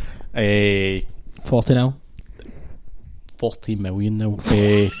win 40-0. 40 million now.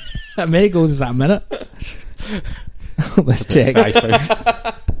 How many goals is that a minute? Let's check.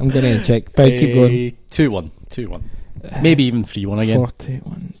 I'm going to check. Bowd, keep going. 2-1. Maybe even 3-1 again.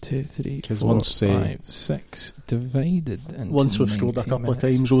 41, 2, 3, 4, 5, 6 divided into once we've scored a couple of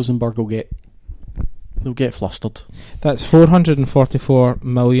times, Rosenborg will get flustered. That's 444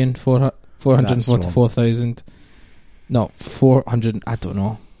 million, 444,000. No, 400. I don't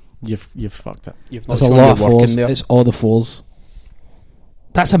know. You've fucked it. There's a lot of fours. It's all the fours.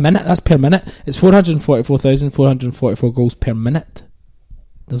 That's a minute. That's per minute. It's 444,444 goals per minute.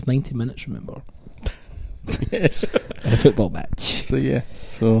 There's 90 minutes. Remember. Yes. In a football match. So yeah.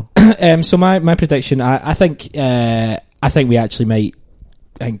 So so my prediction, I think we actually might.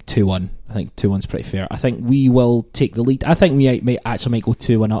 I think 2-1. I think 2-1's pretty fair. I think we will take the lead. I think we might go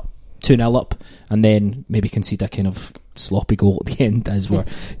 2-1 up, 2-0 up, and then maybe concede a kind of sloppy goal at the end as we're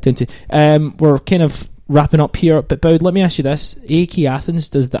going to. We're kind of wrapping up here, but Bowd, let me ask you this: AEK Athens,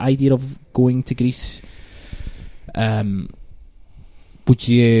 does the idea of going to Greece? Would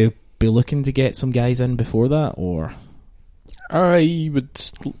you be looking to get some guys in before that, or? I would,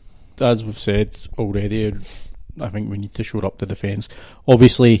 as we've said already, I think we need to shore up the defence.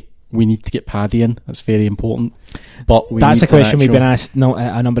 Obviously, we need to get Paddy in. That's very important. But that's a question we've been asked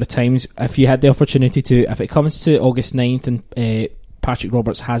a number of times. If you had the opportunity to, if it comes to August 9th and Patrick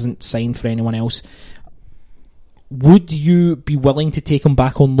Roberts hasn't signed for anyone else, would you be willing to take him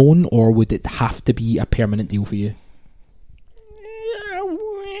back on loan, or would it have to be a permanent deal for you?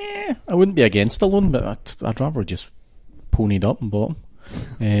 I wouldn't be against the loan, but I'd rather just ponied up and bought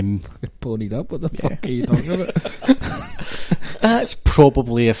him. Ponied up? What the fuck are you talking about? That's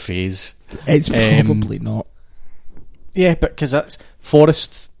probably a phrase. It's probably not. Yeah, but because that's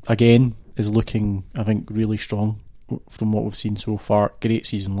Forrest again is looking, I think, really strong from what we've seen so far. Great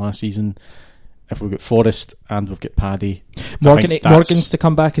season last season. If we've got Forrest and we've got Paddy, Morgan's to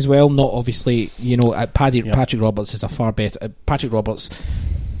come back as well. Not obviously, Patrick Roberts is a far better. Patrick Roberts,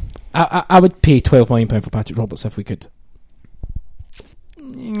 I would pay £12 million for Patrick Roberts if we could.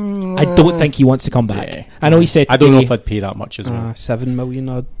 I don't think he wants to come back. Yeah. I know he said. I don't know if I'd pay that much as well. 7 million,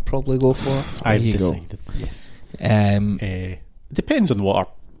 I'd probably go for. I've decided. Yes. Depends on what our.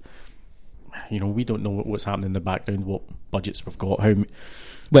 We don't know what's happening in the background, what budgets we've got.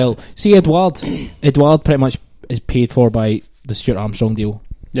 Well, see, Edouard pretty much is paid for by the Stuart Armstrong deal.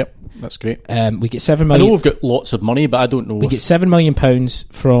 Yep, that's great. We get £7 million. I know we've got lots of money, but I don't know. We get £7 million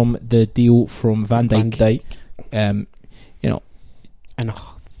from the deal from Van Dijk. And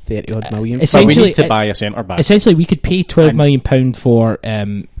 30 odd million. But we need to buy a centre back. Essentially, we could pay £12 million for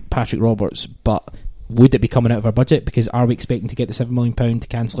Patrick Roberts, but would it be coming out of our budget? Because are we expecting to get the £7 million to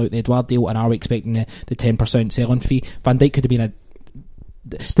cancel out the Edouard deal, and are we expecting the 10% sell-on fee? Van Dijk could have been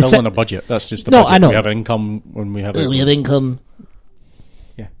still on a budget. That's just the budget. I know. We have income when we have We have income.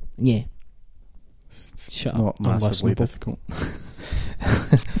 Yeah. Shut not up. Massively difficult.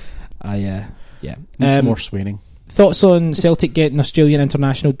 Needs more swearing. Thoughts on Celtic getting Australian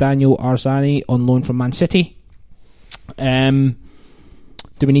international Daniel Arzani on loan from Man City? Do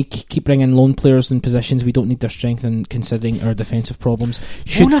we need to keep bringing loan players in positions we don't need their strength in, considering our defensive problems?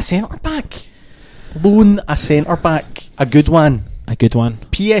 Loan a centre back. A good one.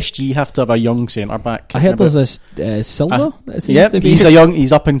 PSG have to have a young centre back. I heard there's a Silva.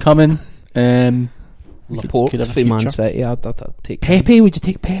 He's up and coming. Laporte for Man City. I'd take Pepe. Would you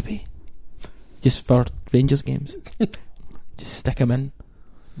take Pepe? Just for Rangers games? Just stick him in.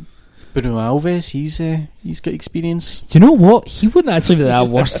 Bruno Alves, he's got experience. Do you know what? He wouldn't actually be that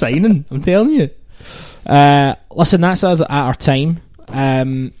worst signing, I'm telling you. Listen, that's us at our time.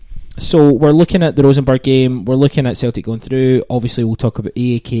 So we're looking at the Rosenborg game. We're looking at Celtic going through. Obviously, we'll talk about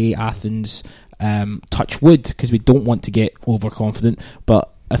AEK Athens, touch wood, because we don't want to get overconfident.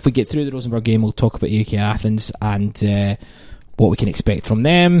 But if we get through the Rosenborg game, we'll talk about AEK Athens and what we can expect from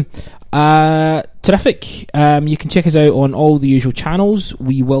them. Terrific. You can check us out on all the usual channels.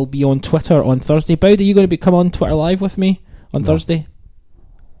 We will be on Twitter on Thursday. Bowd, are you going to come on Twitter live with me on Thursday?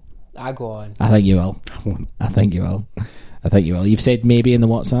 I go on. I think you will. I think you will. You've said maybe in the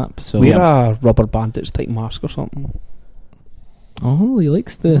WhatsApp. So wear a Rubber Bandits type mask or something. Oh, he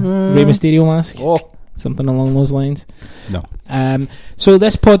likes the Rey Mysterio mask. Oh, Something along those lines. No. So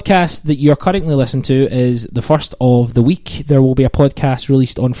this podcast that you're currently listening to is the first of the week. There will be a podcast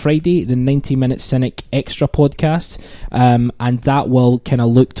released on Friday, the 90 Minute Cynic Extra podcast, and that will kind of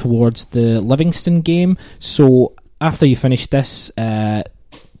look towards the Livingston game. So after you finish this,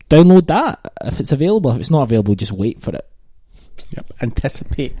 download that if it's available. If it's not available, just wait for it. Yep.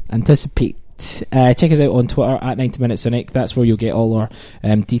 Anticipate. Check us out on Twitter at 90 Minute Cynic. That's where you'll get all our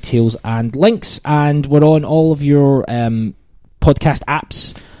details and links. And we're on all of your podcast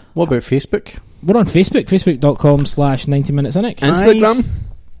apps. What about Facebook? We're on Facebook, facebook.com/90 Minute Cynic. Instagram?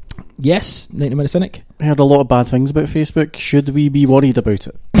 Yes, 90 Minute Cynic. I heard a lot of bad things about Facebook. Should we be worried about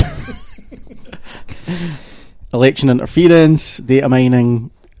it? Election interference, data mining.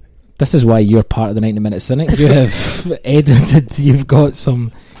 This is why you're part of the 90 Minute Cynic. You have edited, you've got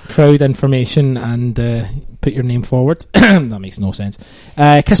some crowd information and put your name forward. That makes no sense.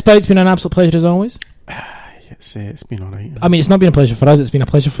 Chris Bow, it's been an absolute pleasure as always. It's been alright. I mean, it's not been a pleasure for us, it's been a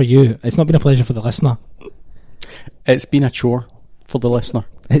pleasure for you. It's not been a pleasure for the listener. It's been a chore for the listener.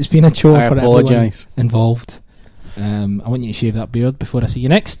 It's been a chore for everyone apologise. involved. I want you to shave that beard before I see you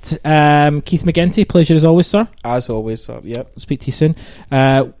next. Keith McGinty, pleasure as always, sir. As always, sir. Yep. Speak to you soon.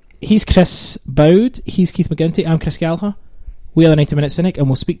 He's Chris Bowd. He's Keith McGinty. I'm Chris Gallagher. We are the 90 Minute Cynic, and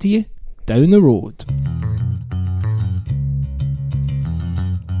we'll speak to you down the road.